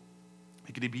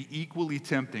 It could be equally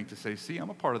tempting to say, see, I'm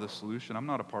a part of the solution. I'm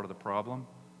not a part of the problem.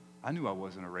 I knew I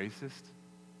wasn't a racist.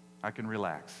 I can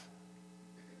relax.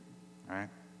 All right?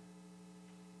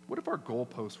 What if our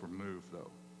goalposts were moved,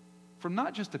 though? From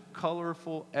not just a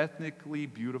colorful, ethnically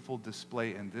beautiful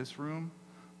display in this room,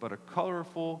 but a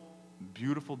colorful,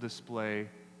 beautiful display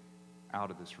out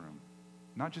of this room.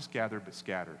 Not just gathered, but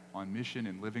scattered. On mission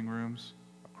in living rooms,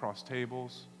 across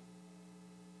tables.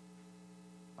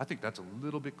 I think that's a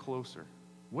little bit closer.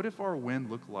 What if our win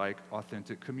looked like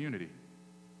authentic community?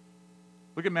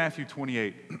 Look at Matthew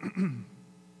 28.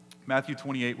 Matthew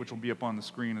 28, which will be up on the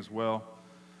screen as well.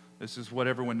 This is what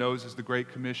everyone knows as the Great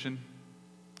Commission.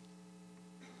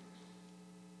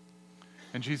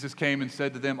 And Jesus came and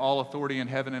said to them, "All authority in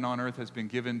heaven and on earth has been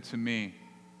given to me.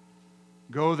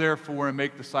 Go therefore and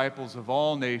make disciples of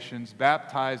all nations,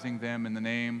 baptizing them in the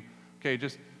name." Okay,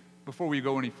 just before we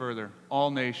go any further, all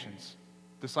nations,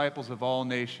 disciples of all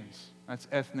nations. That's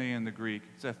ethne in the Greek.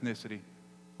 It's ethnicity,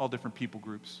 all different people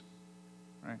groups,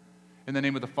 right? In the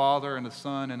name of the Father and the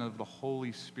Son and of the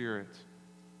Holy Spirit.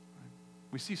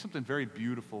 We see something very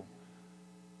beautiful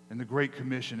in the Great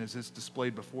Commission as it's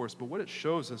displayed before us. But what it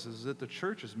shows us is that the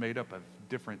church is made up of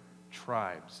different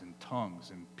tribes and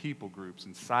tongues and people groups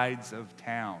and sides of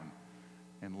town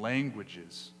and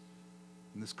languages.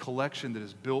 And this collection that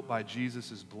is built by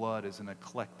Jesus' blood is an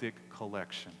eclectic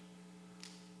collection.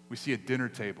 We see a dinner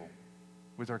table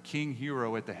with our king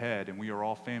hero at the head, and we are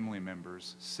all family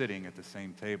members sitting at the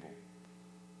same table.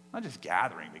 Not just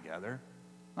gathering together,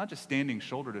 not just standing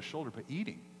shoulder to shoulder, but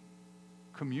eating,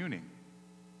 communing,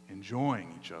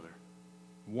 enjoying each other.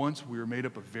 Once we were made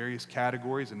up of various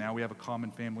categories, and now we have a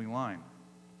common family line.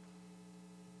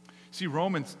 See,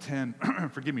 Romans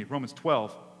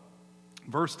 12,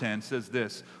 verse 10 says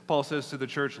this. Paul says to the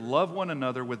church, "Love one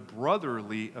another with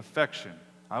brotherly affection."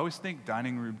 I always think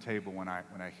dining room table when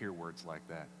I hear words like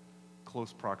that.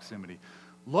 Close proximity.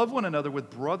 Love one another with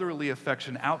brotherly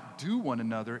affection. Outdo one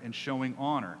another in showing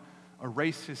honor. A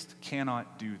racist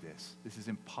cannot do this. This is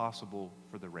impossible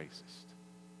for the racist,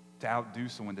 to outdo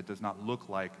someone that does not look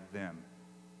like them.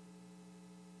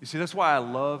 You see, that's why I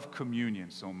love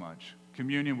communion so much.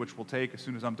 Communion, which we'll take as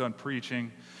soon as I'm done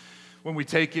preaching. When we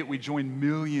take it, we join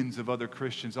millions of other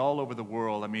Christians all over the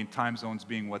world. I mean, time zones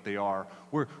being what they are.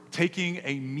 We're taking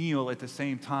a meal at the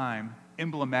same time,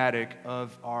 emblematic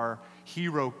of our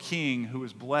hero king who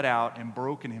has bled out and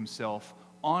broken himself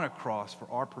on a cross for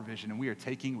our provision. And we are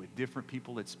taking it with different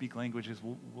people that speak languages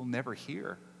we'll never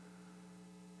hear.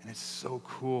 And it's so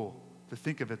cool to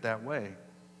think of it that way.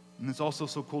 And it's also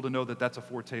so cool to know that that's a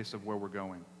foretaste of where we're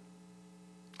going.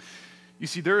 You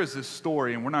see, there is this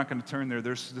story, and we're not going to turn there.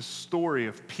 There's this story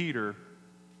of Peter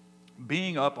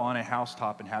being up on a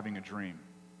housetop and having a dream.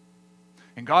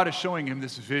 And God is showing him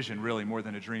this vision, really, more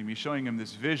than a dream. He's showing him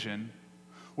this vision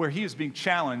where he is being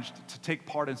challenged to take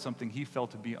part in something he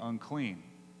felt to be unclean.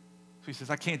 So he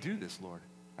says, "I can't do this, Lord.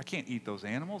 I can't eat those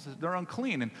animals. They're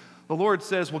unclean." And the Lord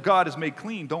says, "Well, God has made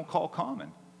clean. Don't call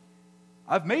common.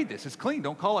 I've made this. It's clean.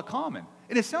 Don't call it common."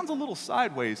 And it sounds a little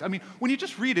sideways. I mean, when you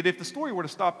just read it, if the story were to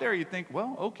stop there, you'd think,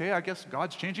 well, okay, I guess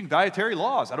God's changing dietary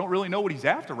laws. I don't really know what he's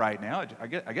after right now.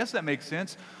 I guess that makes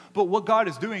sense. But what God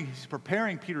is doing, he's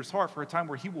preparing Peter's heart for a time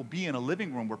where he will be in a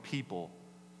living room where people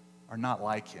are not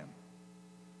like him.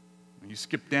 When you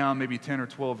skip down maybe 10 or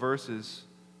 12 verses,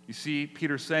 you see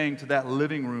Peter saying to that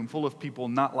living room full of people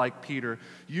not like Peter,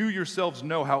 "You yourselves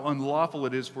know how unlawful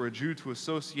it is for a Jew to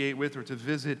associate with or to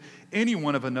visit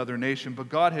anyone of another nation, but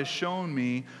God has shown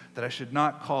me that I should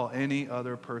not call any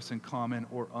other person common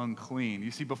or unclean."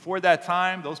 You see, before that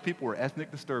time, those people were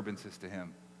ethnic disturbances to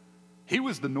him. He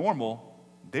was the normal,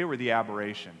 they were the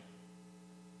aberration.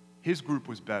 His group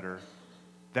was better,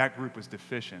 that group was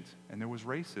deficient, and there was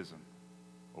racism,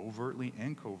 overtly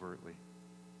and covertly.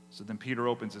 So then Peter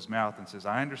opens his mouth and says,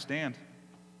 "I understand.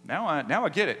 Now I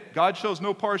get it. God shows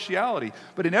no partiality.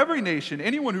 But in every nation,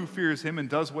 anyone who fears him and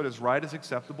does what is right is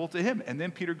acceptable to him." And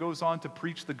then Peter goes on to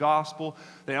preach the gospel.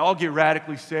 They all get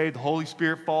radically saved. The Holy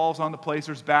Spirit falls on the place.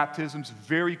 There's baptisms.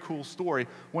 Very cool story.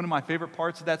 One of my favorite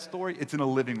parts of that story, it's in a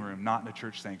living room, not in a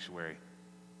church sanctuary.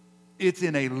 It's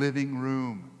in a living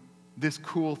room. This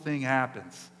cool thing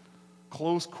happens.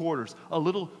 Close quarters, a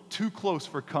little too close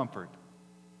for comfort.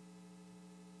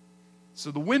 So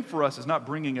the win for us is not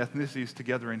bringing ethnicities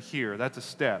together in here. That's a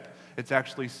step. It's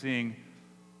actually seeing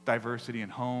diversity in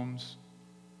homes.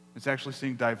 It's actually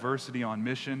seeing diversity on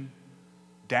mission,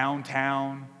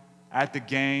 downtown, at the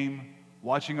game,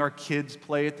 watching our kids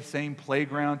play at the same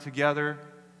playground together,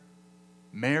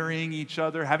 marrying each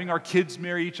other, having our kids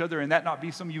marry each other, and that not be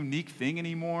some unique thing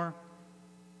anymore,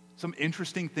 some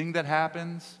interesting thing that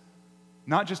happens.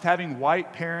 Not just having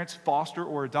white parents foster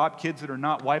or adopt kids that are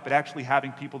not white, but actually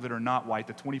having people that are not white,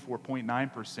 the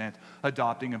 24.9%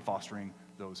 adopting and fostering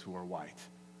those who are white.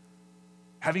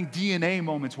 Having DNA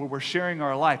moments where we're sharing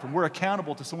our life and we're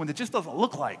accountable to someone that just doesn't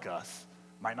look like us,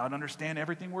 might not understand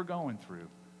everything we're going through.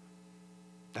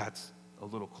 That's a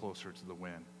little closer to the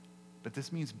win. But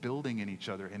this means building in each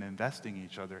other and investing in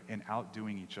each other and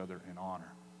outdoing each other in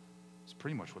honor. It's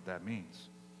pretty much what that means.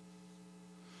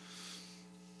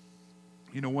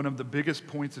 You know, one of the biggest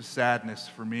points of sadness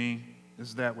for me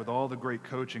is that with all the great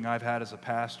coaching I've had as a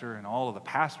pastor and all of the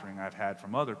pastoring I've had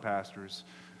from other pastors,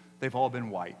 they've all been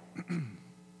white.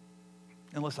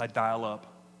 Unless I dial up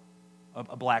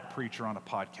a black preacher on a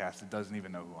podcast that doesn't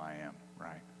even know who I am,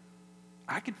 right?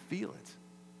 I could feel it.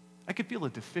 I could feel a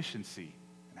deficiency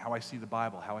in how I see the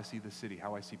Bible, how I see the city,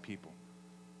 how I see people.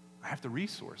 I have to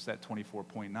resource that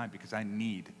 24.9 because I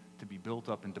need to be built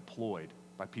up and deployed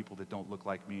by people that don't look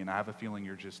like me, and I have a feeling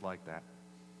you're just like that.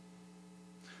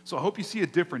 So I hope you see a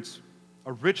difference.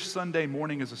 A rich Sunday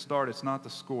morning is a start, it's not the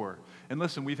score. And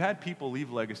listen, we've had people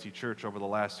leave Legacy Church over the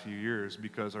last few years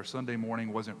because our Sunday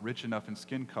morning wasn't rich enough in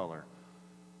skin color,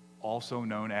 also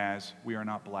known as we are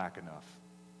not black enough.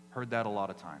 Heard that a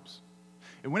lot of times.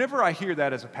 And whenever I hear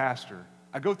that as a pastor,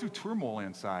 I go through turmoil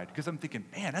inside because I'm thinking,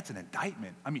 man, that's an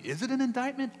indictment. I mean, is it an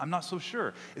indictment? I'm not so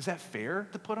sure. Is that fair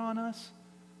to put on us?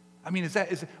 I mean,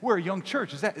 we're a young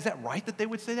church. Is that right that they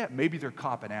would say that? Maybe they're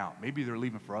copping out. Maybe they're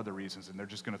leaving for other reasons and they're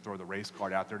just going to throw the race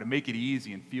card out there to make it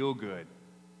easy and feel good.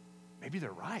 Maybe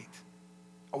they're right.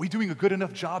 Are we doing a good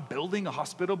enough job building a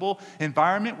hospitable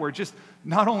environment where just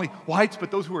not only whites,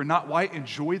 but those who are not white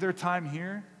enjoy their time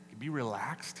here, can be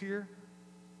relaxed here?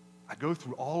 I go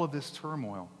through all of this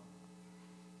turmoil.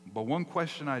 But one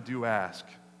question I do ask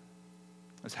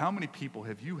is, how many people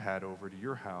have you had over to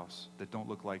your house that don't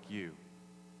look like you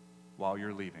while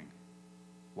you're leaving?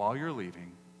 While you're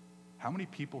leaving, how many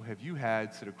people have you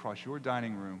had sit across your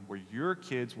dining room where your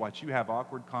kids watch you have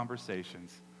awkward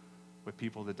conversations with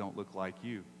people that don't look like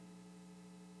you?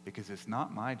 Because it's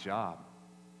not my job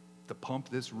to pump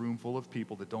this room full of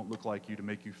people that don't look like you to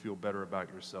make you feel better about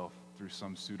yourself through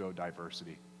some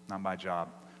pseudo-diversity. Not my job.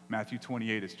 Matthew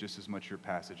 28 is just as much your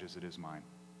passage as it is mine.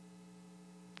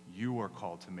 You are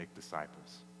called to make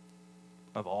disciples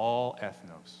of all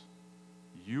ethnos.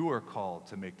 You are called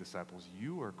to make disciples.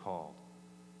 You are called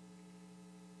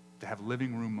to have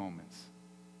living room moments.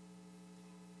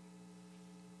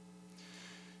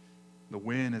 The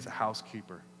Win is a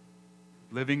housekeeper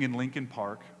living in Lincoln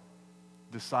Park,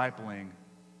 discipling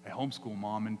a homeschool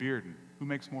mom in Bearden. Who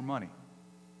makes more money?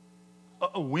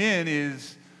 A Win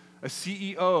is a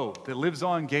CEO that lives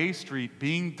on Gay Street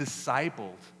being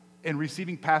discipled and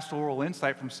receiving pastoral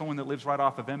insight from someone that lives right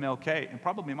off of MLK and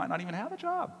probably might not even have a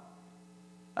job.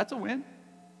 That's a win.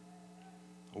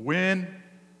 A win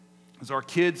is our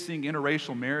kids seeing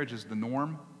interracial marriage as the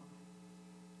norm,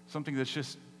 something that's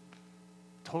just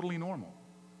totally normal.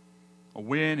 A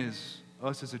win is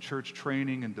us as a church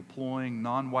training and deploying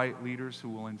non-white leaders who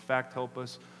will in fact help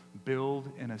us build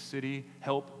in a city,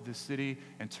 help the city,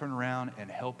 and turn around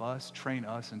and help us, train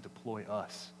us, and deploy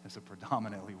us as a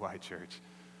predominantly white church.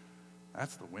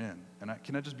 That's the win. And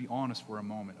can I just be honest for a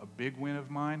moment? A big win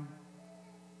of mine,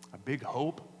 a big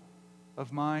hope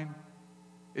of mine,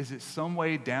 is that some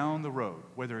way down the road,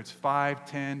 whether it's 5,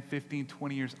 10, 15,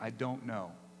 20 years, I don't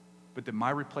know, but that my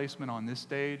replacement on this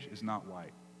stage is not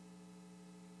white.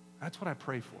 That's what I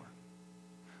pray for.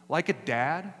 Like a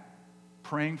dad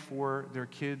praying for their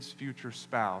kid's future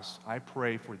spouse, I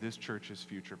pray for this church's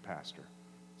future pastor.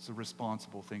 It's a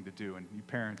responsible thing to do, and you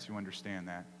parents, you understand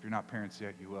that. If you're not parents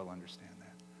yet, you will understand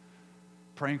that.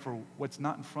 Praying for what's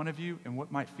not in front of you and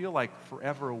what might feel like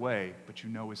forever away, but you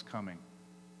know is coming.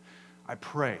 I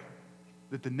pray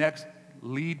that the next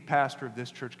lead pastor of this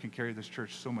church can carry this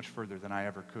church so much further than I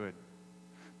ever could.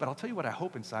 But I'll tell you what I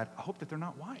hope inside. I hope that they're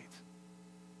not white.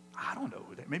 I don't know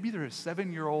who they are. Maybe they're a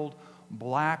 7-year-old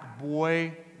black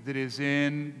boy that is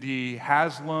in the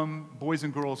Haslam Boys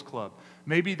and Girls Club.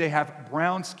 Maybe they have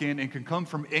brown skin and can come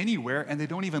from anywhere and they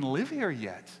don't even live here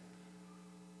yet.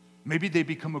 Maybe they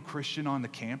become a Christian on the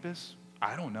campus.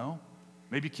 I don't know.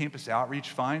 Maybe Campus Outreach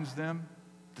finds them,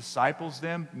 disciples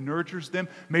them, nurtures them.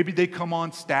 Maybe they come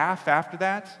on staff after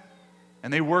that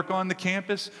and they work on the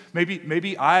campus.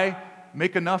 Maybe I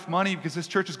make enough money because this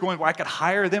church is going where I could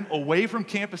hire them away from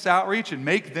Campus Outreach and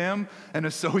make them an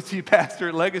associate pastor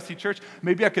at Legacy Church.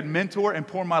 Maybe I could mentor and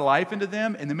pour my life into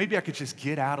them, and then maybe I could just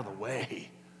get out of the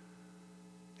way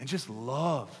and just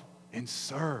love and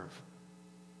serve.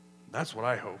 That's what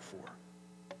I hope for.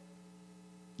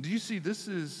 Do you see, this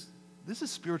is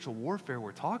spiritual warfare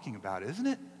we're talking about, isn't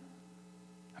it?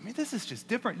 I mean, this is just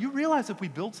different. You realize if we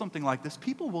build something like this,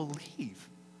 people will leave.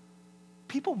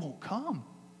 People won't come.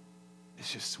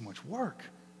 It's just so much work.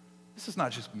 This is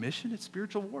not just mission, it's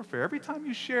spiritual warfare. Every time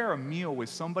you share a meal with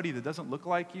somebody that doesn't look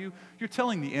like you, you're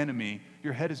telling the enemy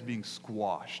your head is being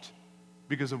squashed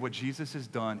because of what Jesus has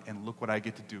done, and look what I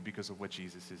get to do because of what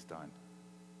Jesus has done.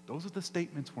 Those are the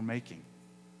statements we're making.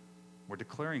 We're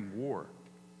declaring war.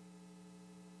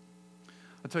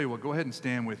 I'll tell you what, go ahead and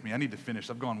stand with me. I need to finish.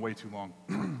 I've gone way too long.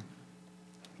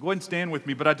 Go ahead and stand with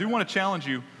me, but I do want to challenge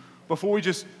you before we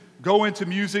just go into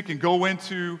music and go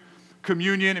into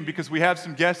communion, and because we have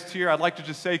some guests here, I'd like to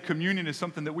just say communion is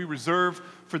something that we reserve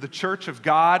for the church of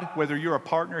God. Whether you're a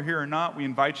partner here or not, we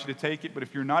invite you to take it. But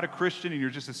if you're not a Christian and you're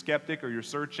just a skeptic, or you're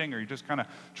searching, or you're just kind of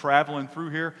traveling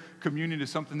through here, communion is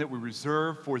something that we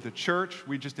reserve for the church.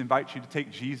 We just invite you to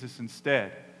take Jesus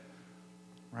instead,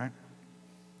 right?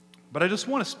 But I just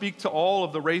want to speak to all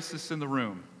of the racists in the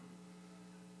room.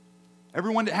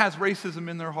 Everyone that has racism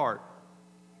in their heart,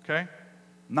 okay?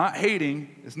 Not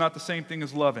hating is not the same thing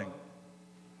as loving.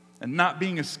 And not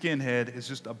being a skinhead is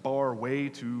just a bar way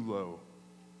too low.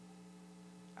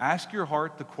 Ask your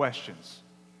heart the questions.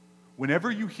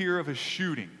 Whenever you hear of a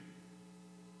shooting,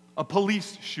 a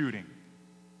police shooting,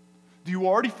 do you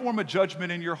already form a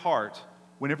judgment in your heart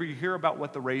whenever you hear about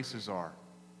what the races are?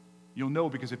 You'll know,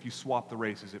 because if you swap the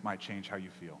races, it might change how you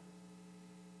feel.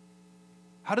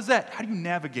 How do you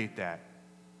navigate that?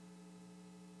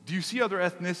 Do you see other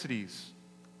ethnicities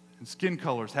and skin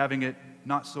colors having it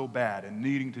not so bad and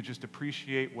needing to just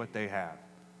appreciate what they have?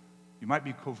 You might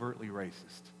be covertly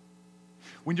racist.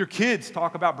 When your kids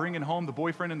talk about bringing home the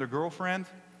boyfriend and their girlfriend,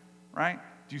 right?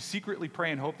 Do you secretly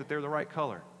pray and hope that they're the right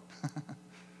color?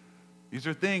 These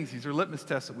are litmus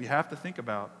tests that we have to think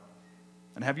about.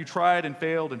 And have you tried and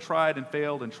failed and tried and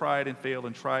failed and tried and failed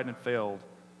and tried and failed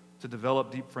to develop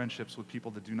deep friendships with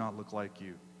people that do not look like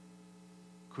you?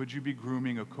 Could you be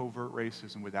grooming a covert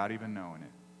racism without even knowing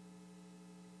it?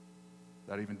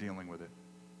 Without even dealing with it?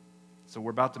 So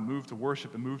we're about to move to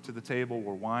worship and move to the table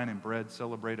where wine and bread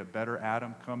celebrate a better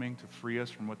Adam coming to free us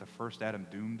from what the first Adam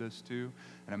doomed us to.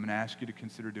 And I'm going to ask you to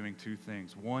consider doing two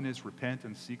things. One is repent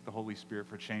and seek the Holy Spirit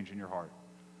for change in your heart,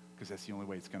 because that's the only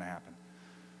way it's going to happen.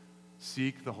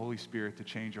 Seek the Holy Spirit to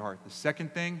change your heart. The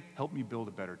second thing, help me build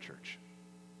a better church.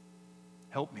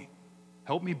 Help me.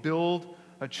 Help me build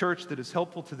a church that is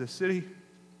helpful to the city.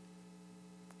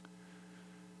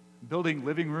 Building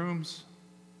living rooms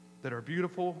that are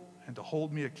beautiful, and to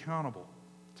hold me accountable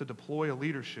to deploy a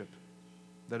leadership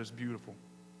that is beautiful.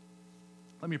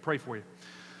 Let me pray for you.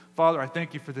 Father, I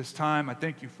thank you for this time. I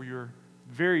thank you for your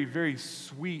very, very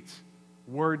sweet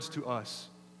words to us.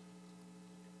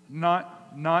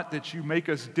 Not that you make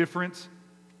us different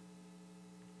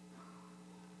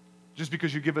just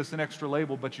because you give us an extra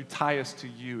label, but you tie us to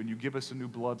you and you give us a new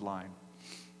bloodline.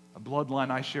 A bloodline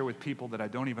I share with people that I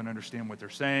don't even understand what they're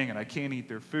saying, and I can't eat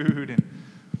their food, and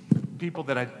people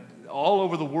that all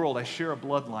over the world, I share a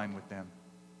bloodline with them.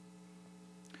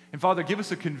 And Father, give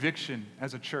us a conviction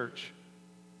as a church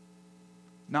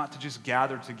not to just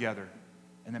gather together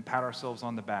and then pat ourselves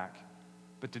on the back,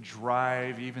 but to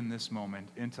drive even this moment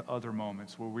into other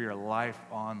moments where we are life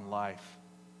on life,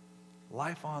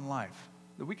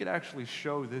 that we could actually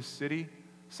show this city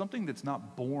something that's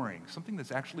not boring, something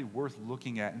that's actually worth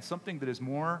looking at, and something that is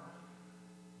more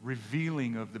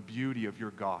revealing of the beauty of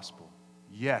your gospel.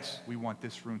 Yes, we want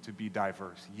this room to be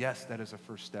diverse. Yes, that is a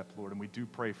first step, Lord, and we do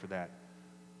pray for that.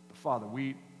 But Father,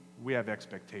 we have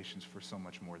expectations for so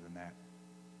much more than that.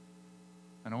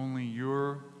 And only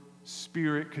your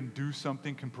Spirit can do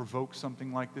something, can provoke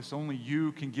something like this. Only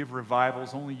you can give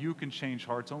revivals. Only you can change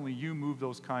hearts. Only you move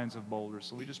those kinds of boulders.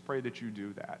 So we just pray that you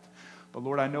do that. But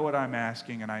Lord, I know what I'm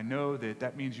asking, and I know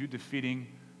that means you defeating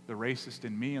the racist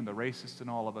in me and the racist in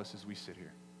all of us as we sit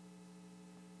here.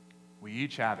 We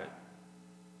each have it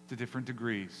to different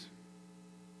degrees.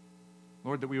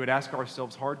 Lord, that we would ask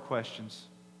ourselves hard questions,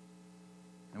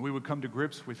 and we would come to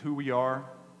grips with who we are,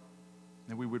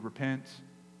 that we would repent,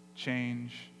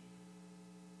 change,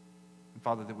 and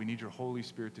Father, that we need your Holy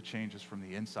Spirit to change us from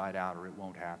the inside out, or it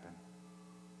won't happen.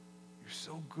 You're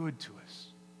so good to us.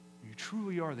 You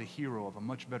truly are the hero of a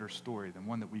much better story than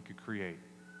one that we could create.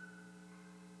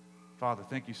 Father,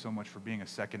 thank you so much for being a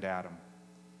second Adam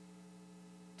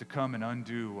to come and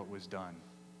undo what was done.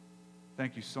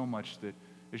 Thank you so much that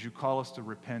as you call us to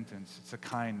repentance, it's a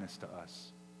kindness to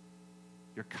us.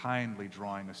 You're kindly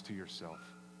drawing us to yourself.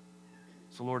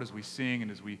 So Lord, as we sing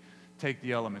and as we take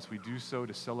the elements, we do so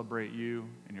to celebrate you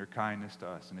and your kindness to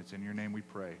us. And it's in your name we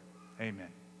pray. Amen.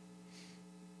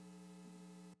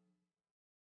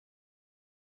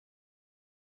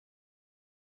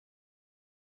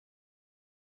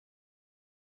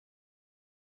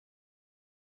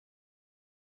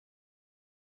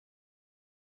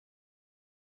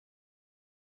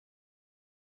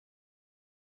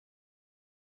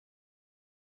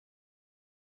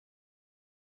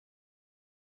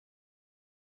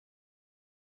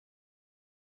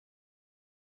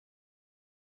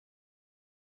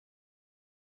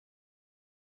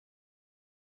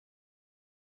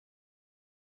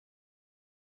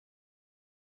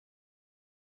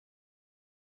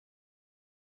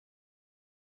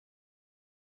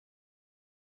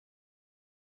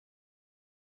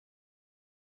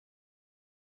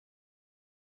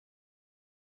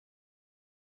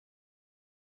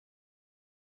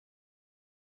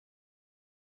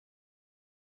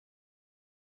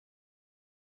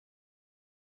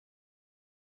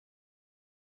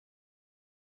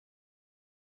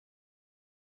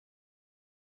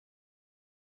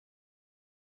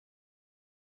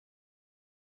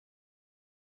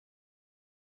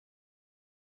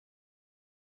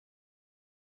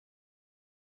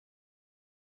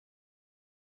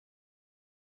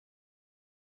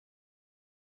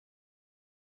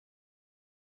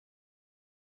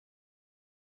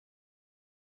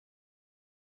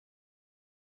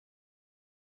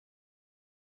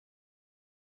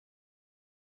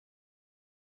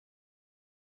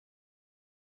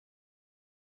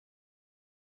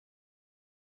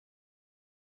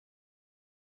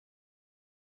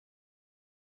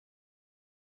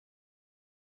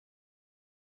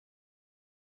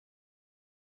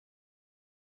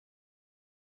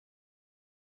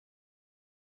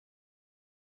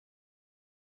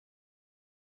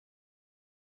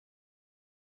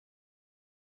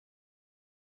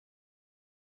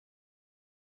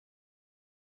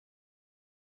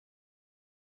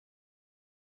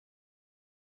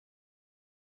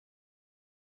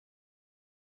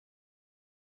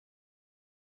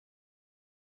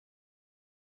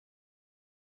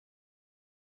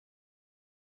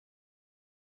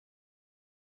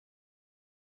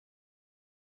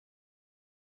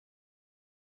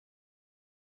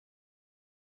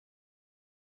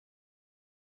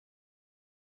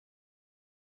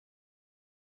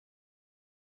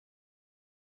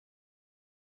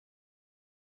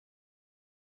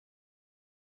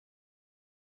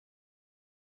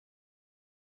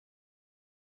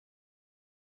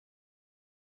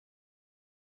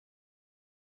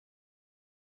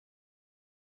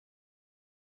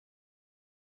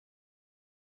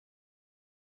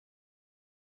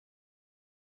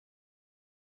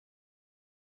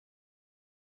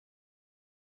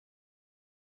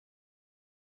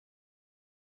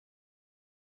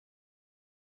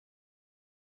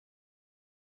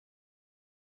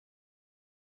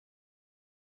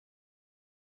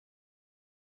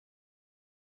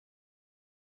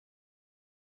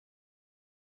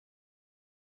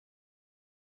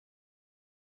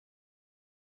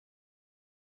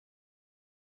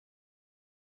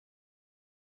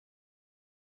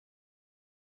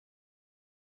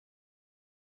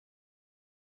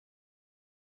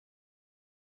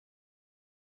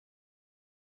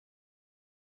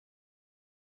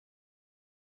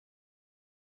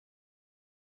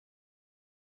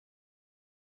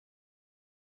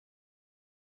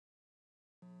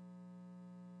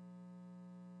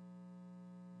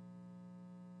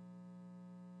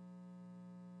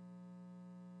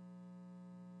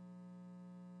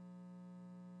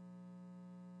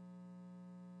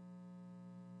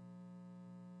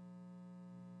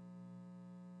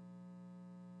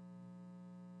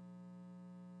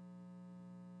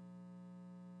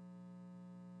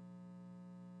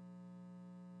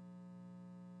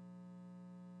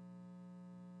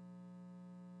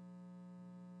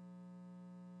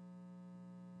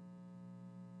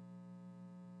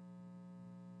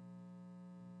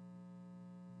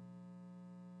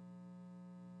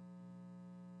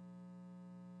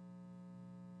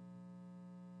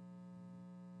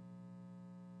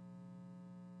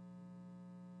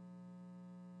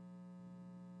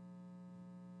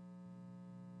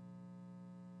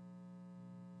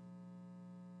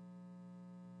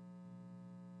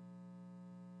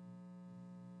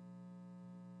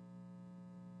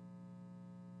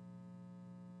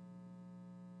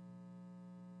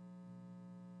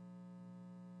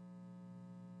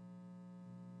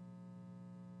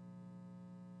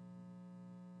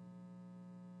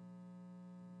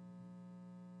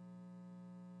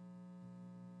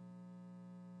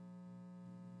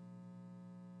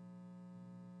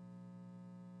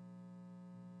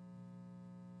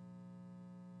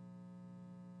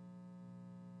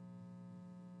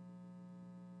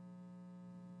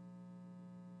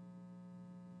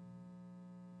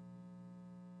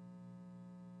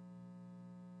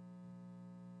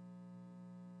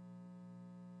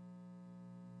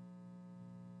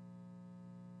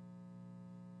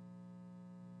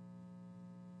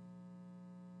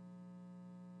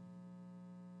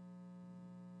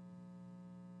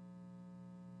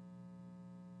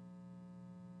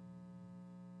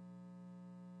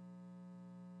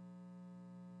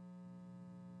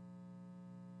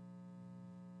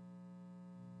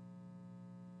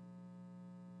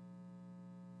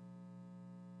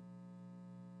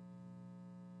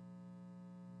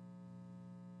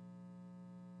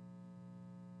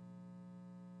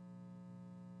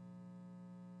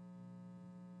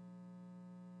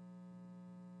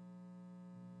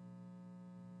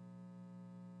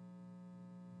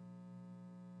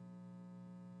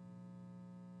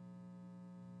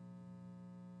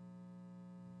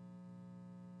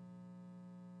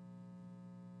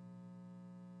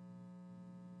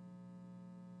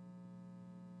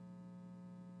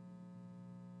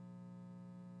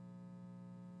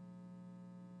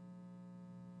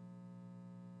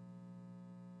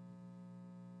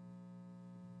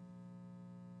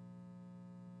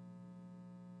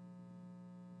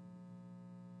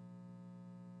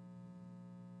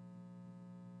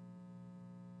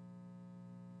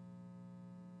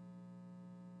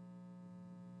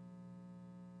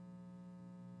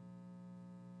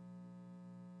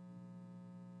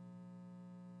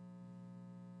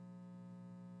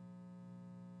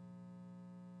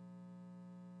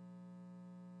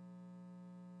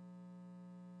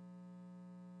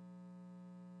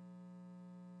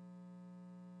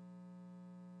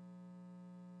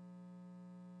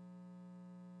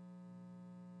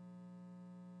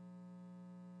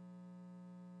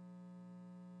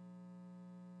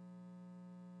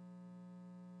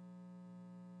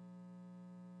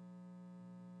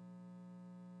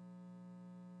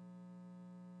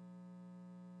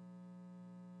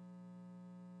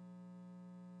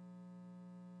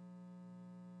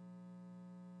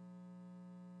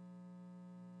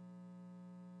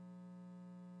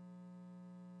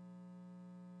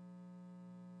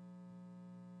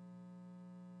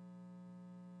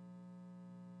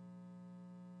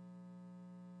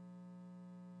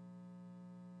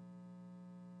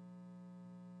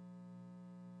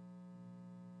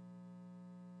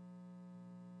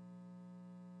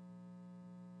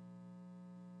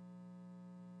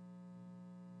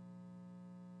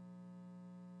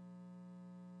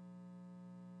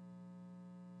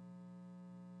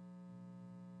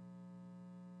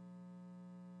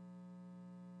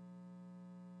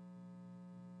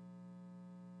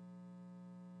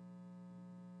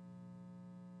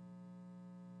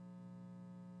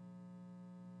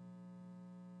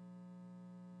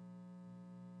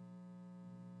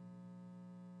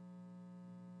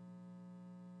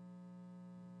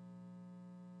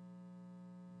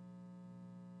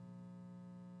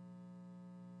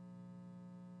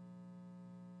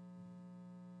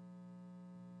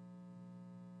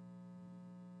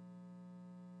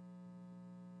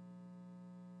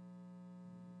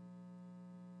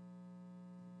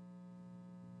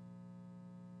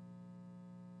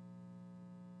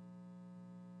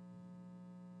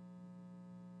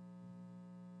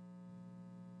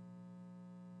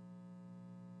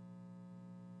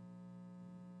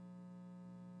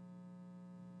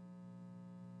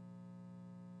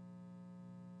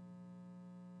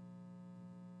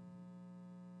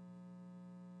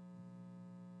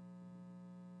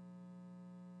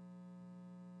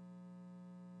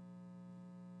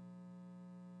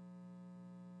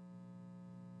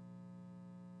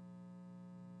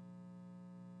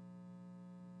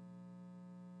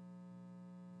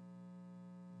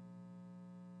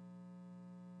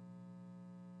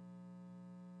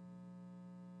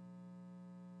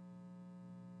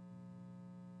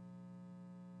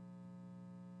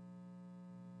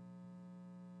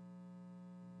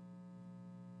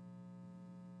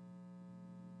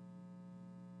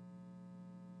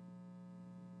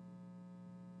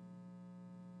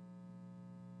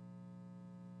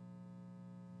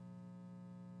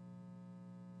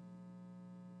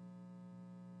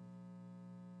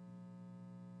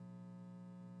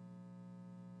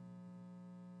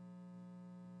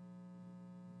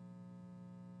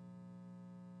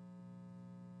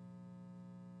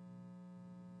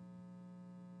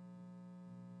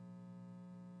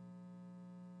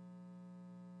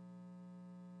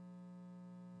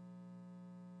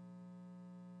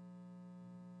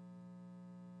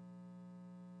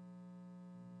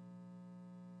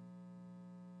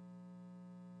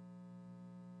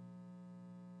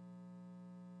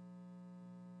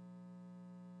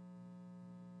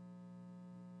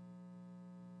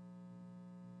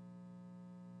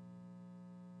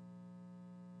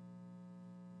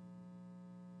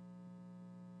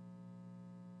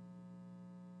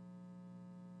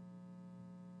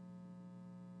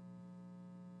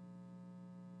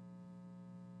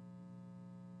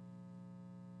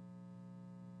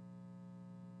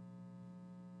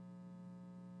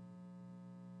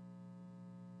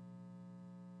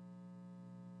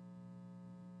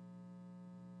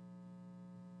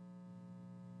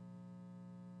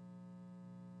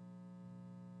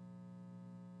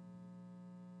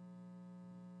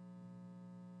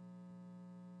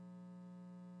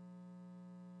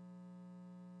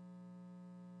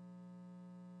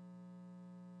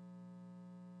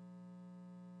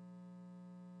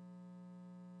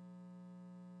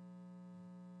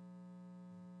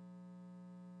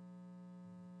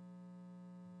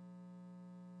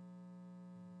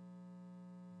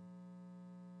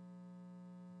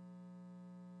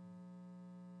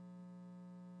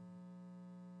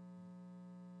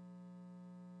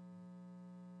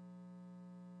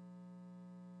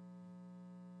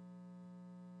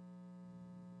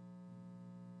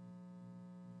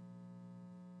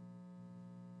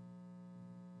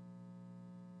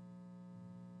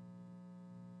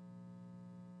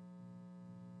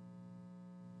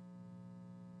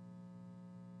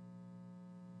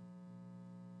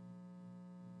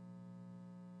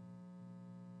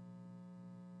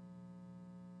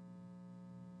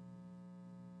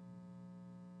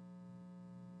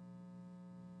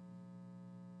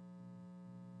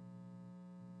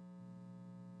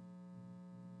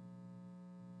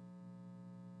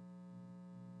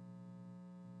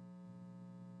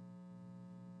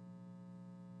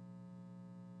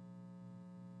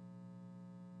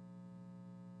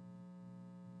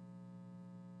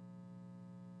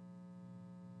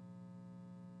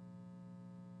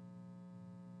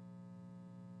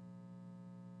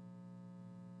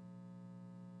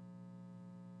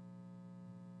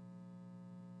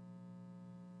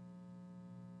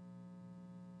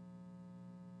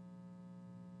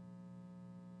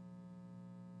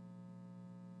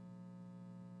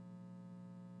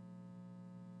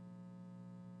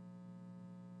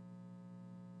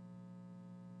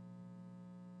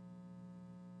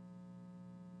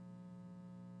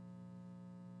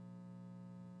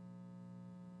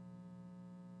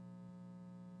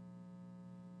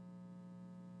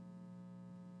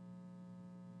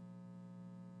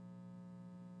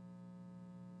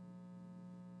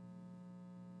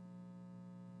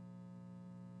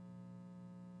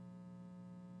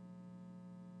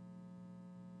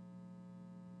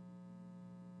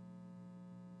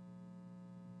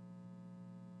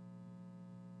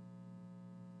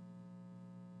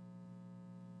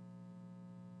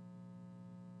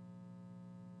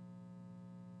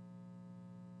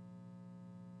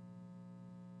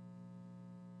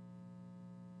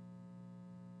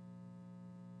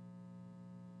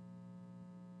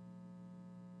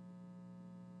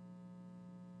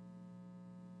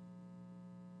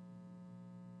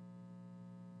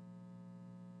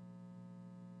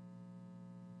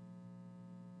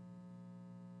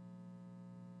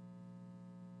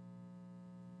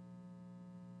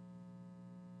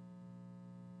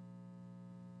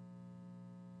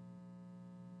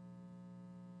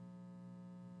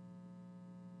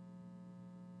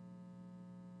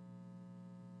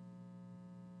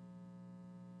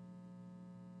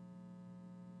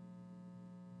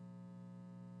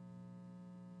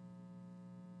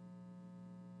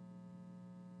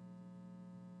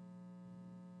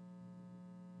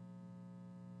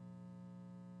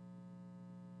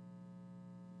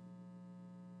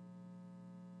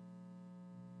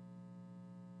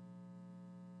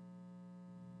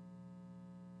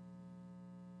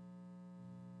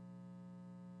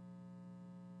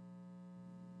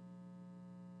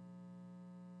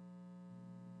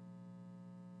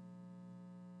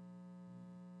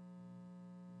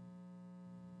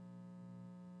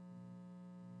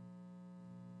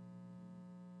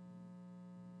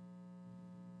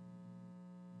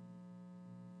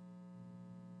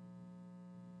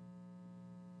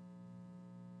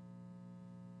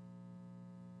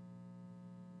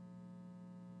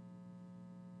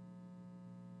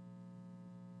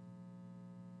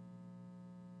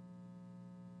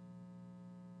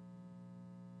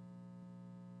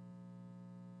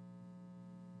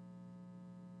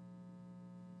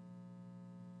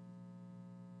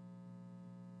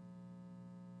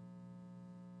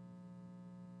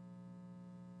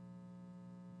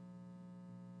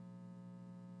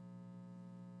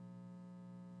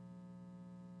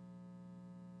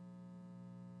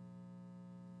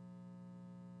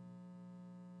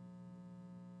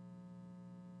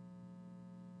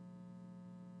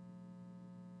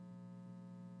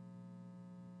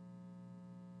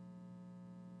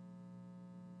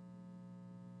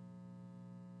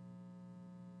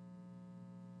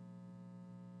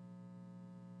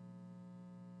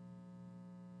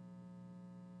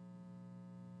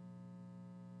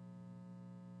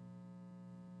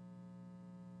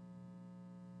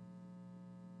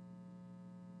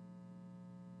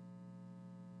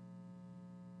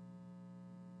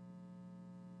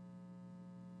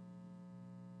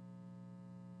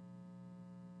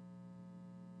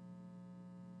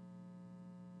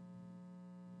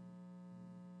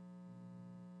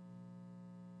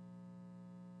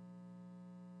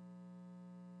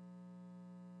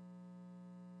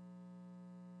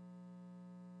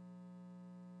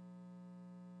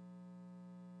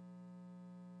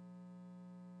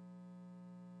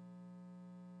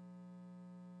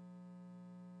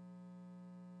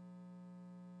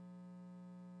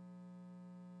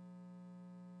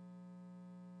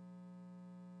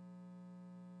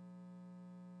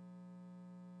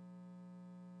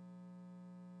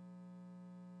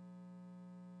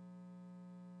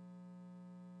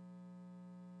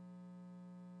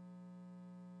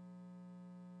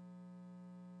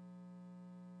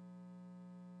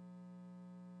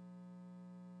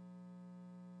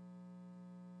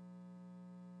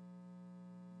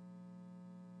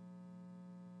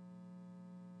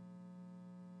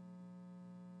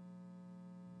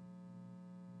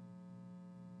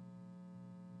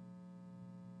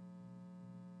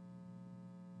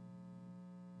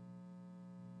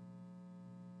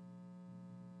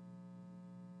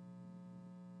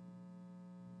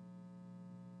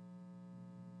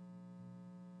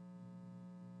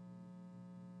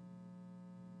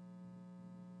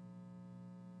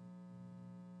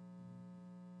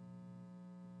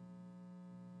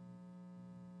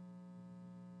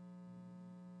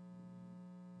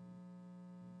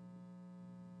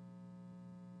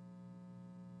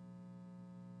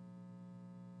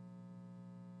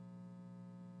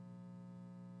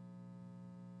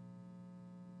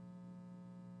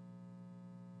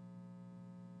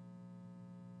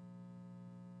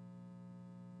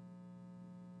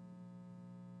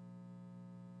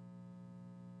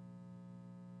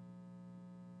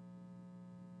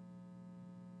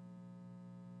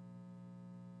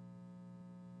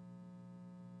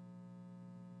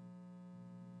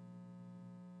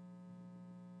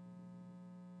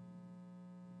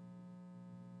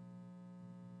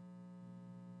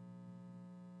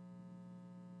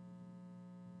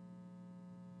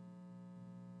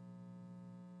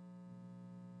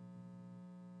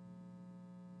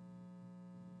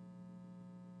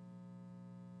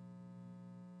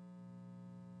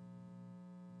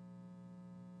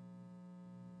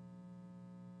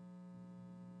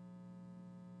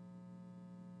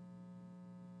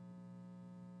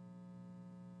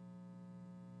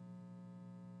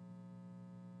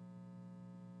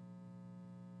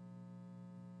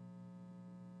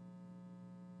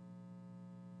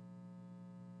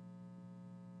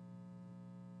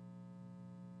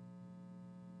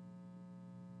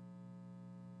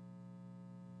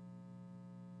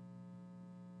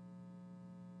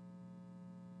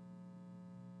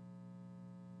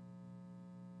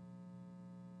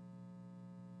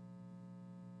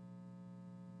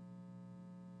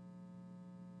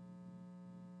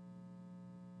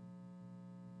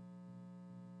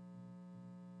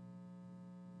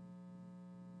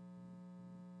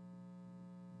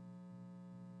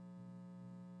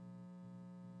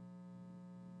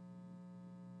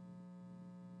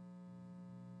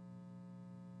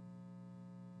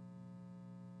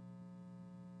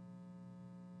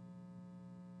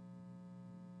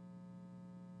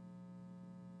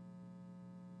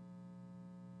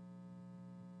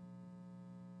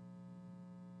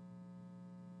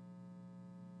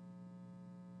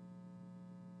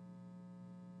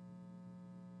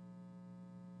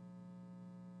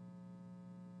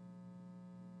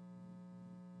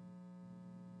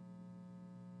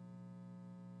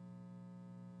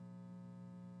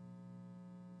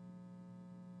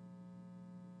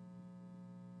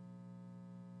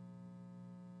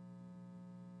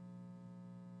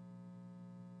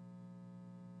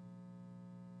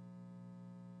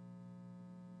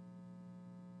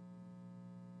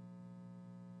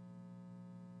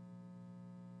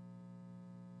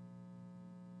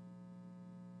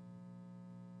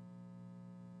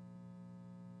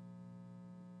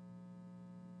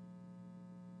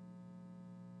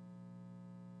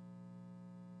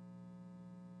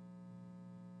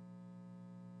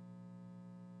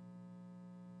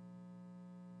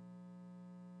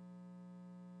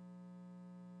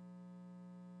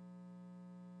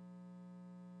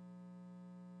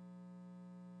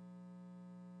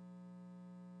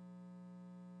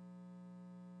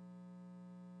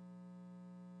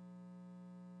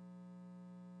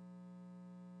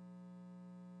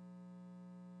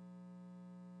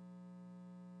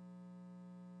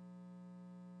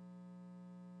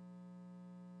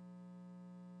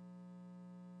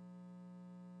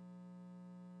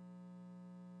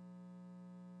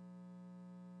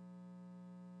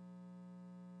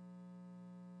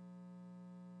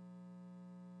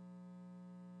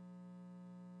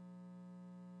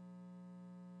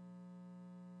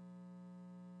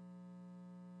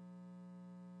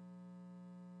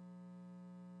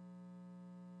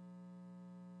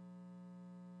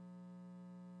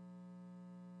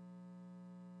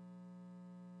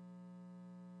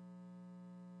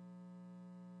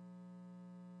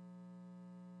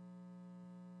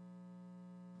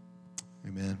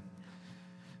 Amen.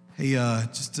 Hey,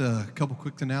 just a couple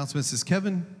quick announcements. Is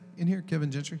Kevin in here? Kevin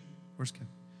Gentry? Where's Kevin?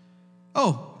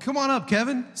 Oh, come on up,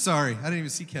 Kevin. Sorry, I didn't even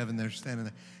see Kevin there standing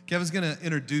there. Kevin's going to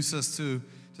introduce us to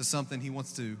something he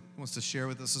wants to share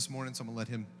with us this morning, so I'm going to let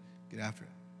him get after it.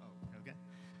 Oh, okay.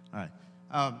 All right.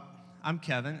 I'm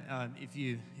Kevin, if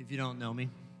you don't know me,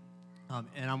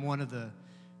 and I'm one of the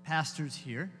pastors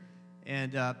here.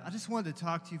 And I just wanted to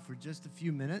talk to you for just a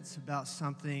few minutes about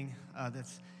something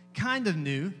that's kind of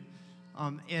new.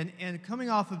 And coming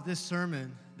off of this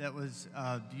sermon that was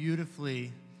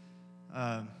beautifully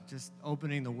just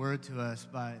opening the word to us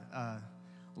by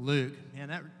Luke,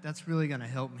 man, that's really going to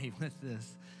help me with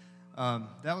this.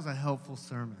 That was a helpful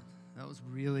sermon. That was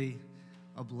really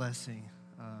a blessing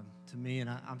to me, and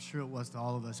I'm sure it was to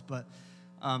all of us. But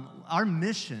our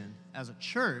mission as a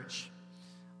church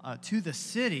to the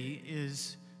city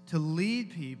is to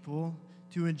lead people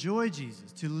to enjoy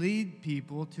Jesus, to lead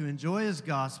people to enjoy his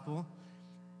gospel,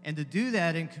 and to do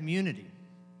that in community.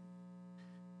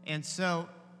 And so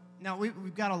now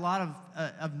we've got a lot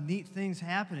of neat things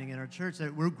happening in our church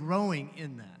that we're growing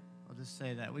in that. I'll just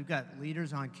say that. We've got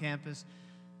leaders on campus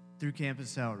through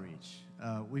campus outreach.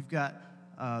 We've got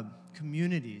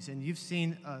communities, and you've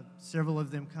seen several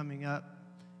of them coming up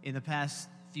in the past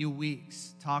few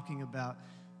weeks talking about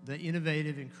the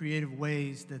innovative and creative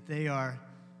ways that they are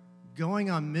going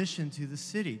on mission to the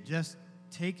city, just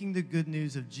taking the good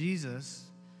news of Jesus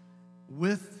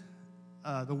with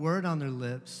the word on their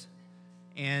lips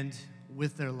and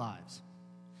with their lives.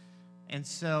 And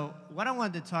so what I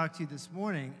wanted to talk to you this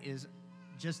morning is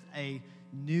just a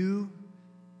new,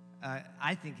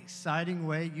 I think, exciting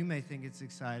way. You may think it's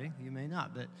exciting, you may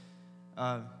not, but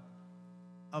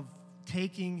of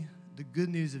taking the good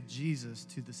news of Jesus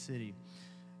to the city.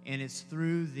 And it's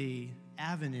through the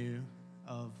avenue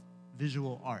of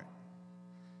visual art.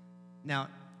 Now,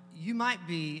 you might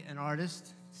be an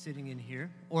artist sitting in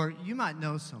here, or you might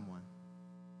know someone,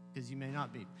 because you may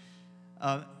not be.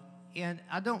 And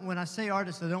when I say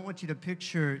artist, I don't want you to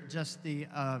picture just the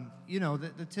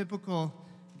typical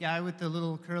guy with the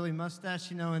little curly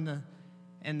mustache, and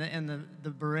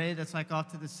the beret that's like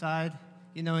off to the side,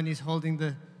 and he's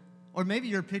holding or maybe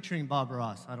you're picturing Bob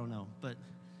Ross, I don't know,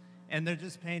 and they're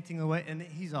just painting away, and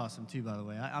he's awesome too, by the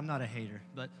way. I'm not a hater,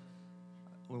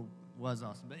 or was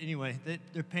awesome. But anyway,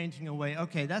 they're painting away.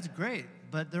 Okay, that's great,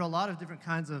 but there are a lot of different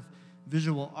kinds of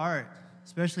visual art,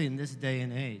 especially in this day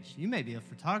and age. You may be a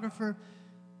photographer.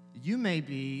 You may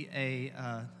be a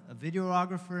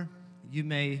videographer. You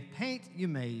may paint. You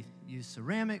may use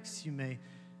ceramics. The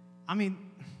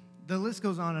list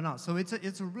goes on and on. So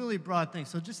it's a really broad thing.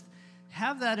 So just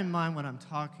have that in mind when I'm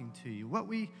talking to you. What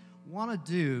we want to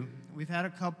do,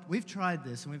 we've tried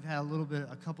this, and we've had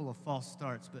a couple of false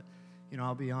starts, but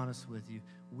I'll be honest with you,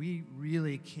 we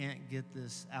really can't get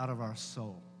this out of our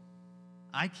soul.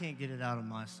 I can't get it out of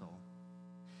my soul.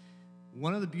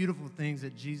 One of the beautiful things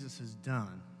that Jesus has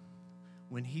done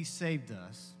when he saved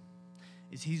us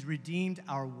is he's redeemed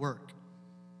our work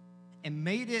and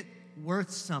made it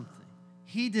worth something.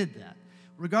 He did that,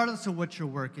 regardless of what your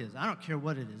work is. I don't care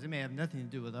what it is. It may have nothing to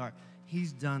do with art.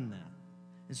 He's done that.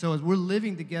 And so as we're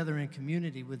living together in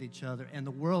community with each other and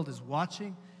the world is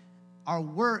watching, our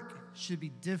work should be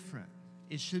different.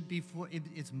 It should be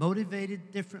it's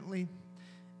motivated differently,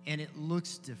 and it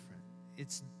looks different.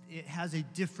 It has a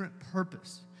different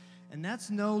purpose. And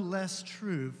that's no less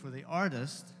true for the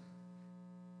artist,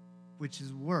 which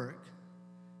is work,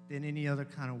 than any other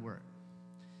kind of work.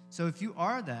 So if you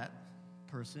are that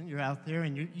person, you're out there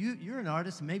and you're an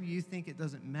artist, and maybe you think it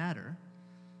doesn't matter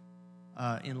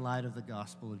in light of the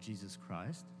gospel of Jesus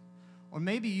Christ. Or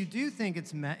maybe you do think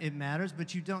it matters,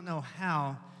 but you don't know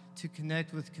how to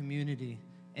connect with community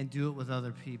and do it with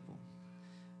other people.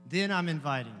 Then I'm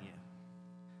inviting you.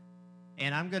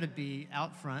 And I'm going to be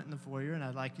out front in the foyer, and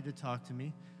I'd like you to talk to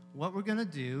me. What we're going to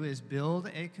do is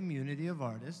build a community of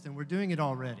artists, and we're doing it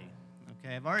already.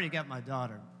 Okay, I've already got my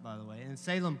daughter, by the way, and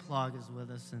Salem Plog is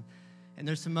with us, and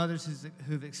there's some others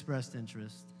who've expressed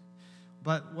interest.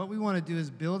 But what we want to do is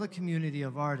build a community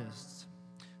of artists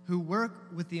who work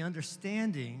with the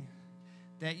understanding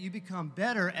that you become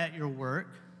better at your work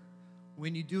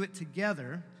when you do it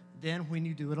together than when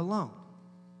you do it alone.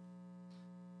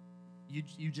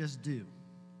 You just do.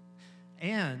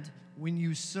 And when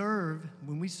we serve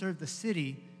the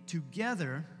city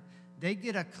together, they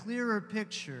get a clearer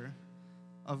picture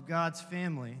of God's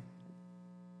family,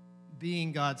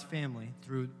 being God's family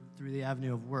through the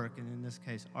avenue of work, and in this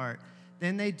case, art,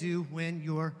 than they do when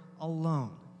you're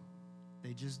alone.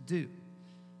 They just do.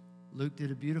 Luke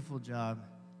did a beautiful job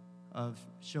of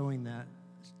showing that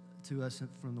to us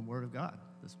from the Word of God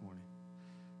this morning.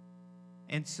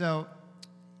 And so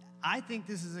I think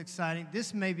this is exciting.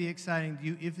 This may be exciting to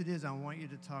you. If it is, I want you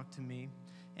to talk to me,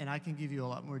 and I can give you a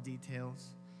lot more details.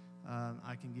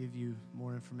 I can give you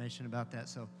more information about that.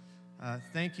 So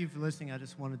thank you for listening. I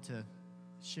just wanted to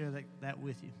share that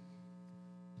with you.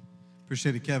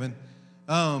 Appreciate it, Kevin.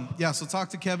 So talk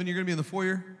to Kevin. You're going to be in the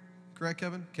foyer, correct,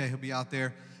 Kevin? Okay, he'll be out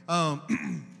there.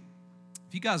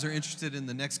 If you guys are interested in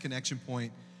the next connection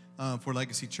point for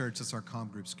Legacy Church, that's our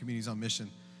comm groups, Communities on Mission.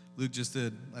 Luke just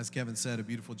did, as Kevin said, a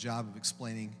beautiful job of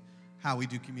explaining how we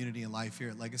do community and life here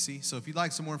at Legacy. So if you'd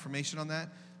like some more information on that,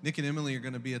 Nick and Emily are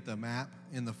going to be at the map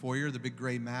in the foyer, the big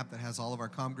gray map that has all of our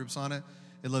comm groups on it.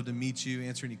 They'd love to meet you,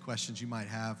 answer any questions you might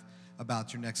have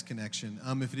about your next connection.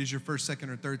 If it is your first, second,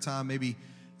 or third time, maybe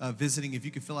visiting, if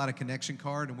you could fill out a connection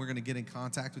card and we're going to get in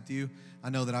contact with you. I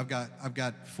know that I've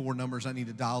got 4 numbers I need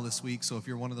to dial this week, so if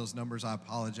you're one of those numbers, I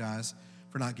apologize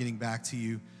for not getting back to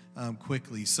you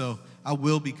quickly. So I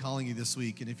will be calling you this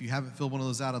week, and if you haven't filled one of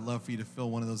those out, I'd love for you to fill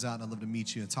one of those out, and I'd love to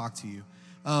meet you and talk to you.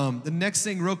 The next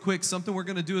thing, real quick, something we're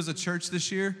going to do as a church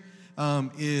this year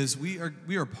is we are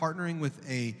partnering with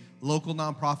a local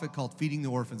nonprofit called Feeding the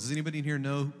Orphans. Does anybody in here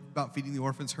know about Feeding the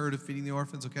Orphans? Heard of Feeding the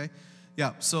Orphans? Okay,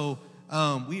 yeah. So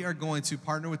we are going to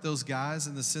partner with those guys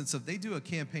in the sense of they do a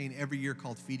campaign every year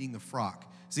called Feeding the Frog.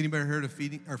 Has anybody heard of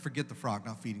Forget the Frog,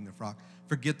 not Feeding the Frog?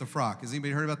 Forget the Frog. Has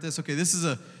anybody heard about this? Okay, this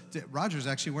is Roger's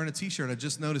actually wearing a t-shirt. I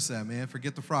just noticed that, man.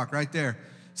 Forget the Frog right there.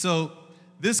 So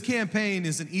this campaign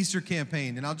is an Easter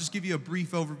campaign, and I'll just give you a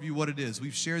brief overview what it is.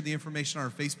 We've shared the information on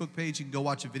our Facebook page. You can go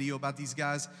watch a video about these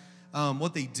guys,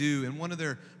 what they do. And one of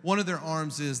their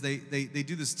arms is they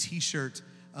do this t-shirt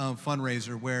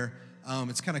fundraiser where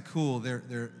it's kind of cool. They're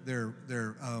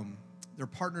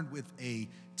partnered with a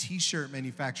t-shirt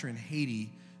manufacturer in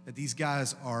Haiti that these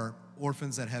guys are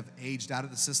orphans that have aged out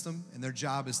of the system, and their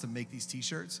job is to make these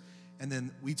t-shirts. And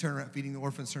then we turn around, Feeding the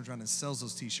Orphans turns around and sells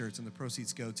those t-shirts, and the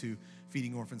proceeds go to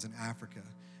Feeding Orphans in Africa.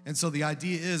 And so the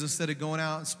idea is, instead of going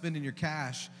out and spending your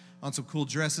cash on some cool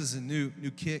dresses and new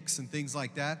kicks and things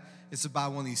like that, is to buy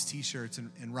one of these t-shirts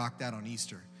and rock that on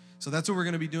Easter. So that's what we're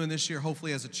going to be doing this year,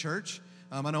 hopefully as a church.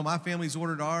 I know my family's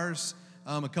ordered ours.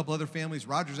 A couple other families.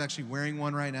 Roger's actually wearing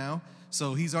one right now,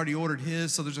 so he's already ordered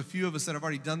his. So there's a few of us that have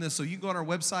already done this. So you can go on our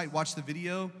website, watch the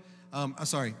video. Go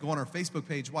on our Facebook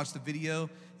page, watch the video.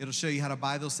 It'll show you how to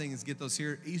buy those things, get those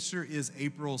here. Easter is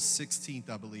April 16th,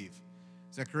 I believe.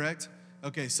 Is that correct?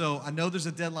 Okay, so I know there's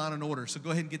a deadline on order, so go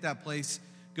ahead and get that place.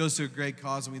 Goes to a great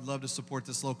cause, and we'd love to support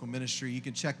this local ministry. You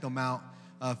can check them out,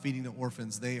 Feeding the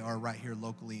Orphans. They are right here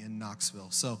locally in Knoxville.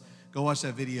 So go watch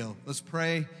that video. Let's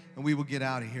pray, and we will get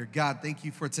out of here. God, thank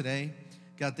you for today.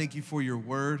 God, thank you for your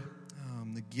word,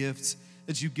 the gifts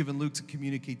that you've given Luke to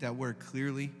communicate that word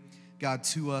clearly, God,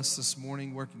 to us this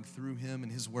morning, working through him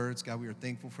and his words. God, we are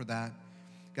thankful for that.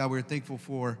 God, we are thankful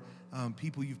for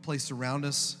people you've placed around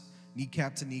us,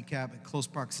 kneecap to kneecap, in close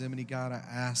proximity. God, I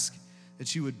ask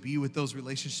that you would be with those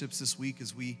relationships this week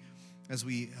as we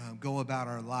go about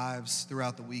our lives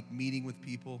throughout the week, meeting with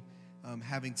people,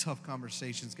 having tough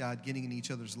conversations, God, getting in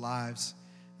each other's lives.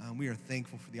 We are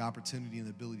thankful for the opportunity and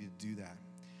the ability to do that.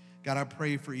 God, I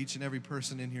pray for each and every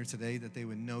person in here today that they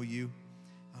would know you,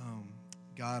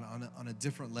 God, on a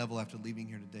different level after leaving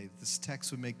here today. That this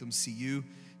text would make them see you,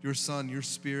 your Son, your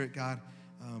Spirit, God,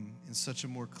 in such a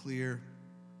more clear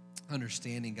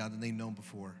understanding, God, than they've known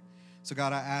before. So,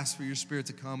 God, I ask for your Spirit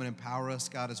to come and empower us,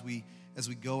 God, as we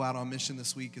go out on mission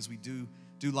this week, as we do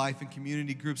life in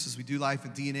community groups, as we do life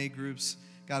in DNA groups,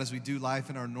 God, as we do life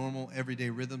in our normal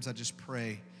everyday rhythms. I just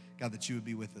pray, God, that you would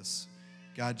be with us.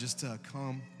 God, just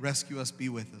come, rescue us, be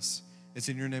with us. It's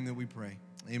in your name that we pray.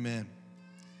 Amen.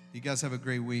 You guys have a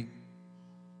great week.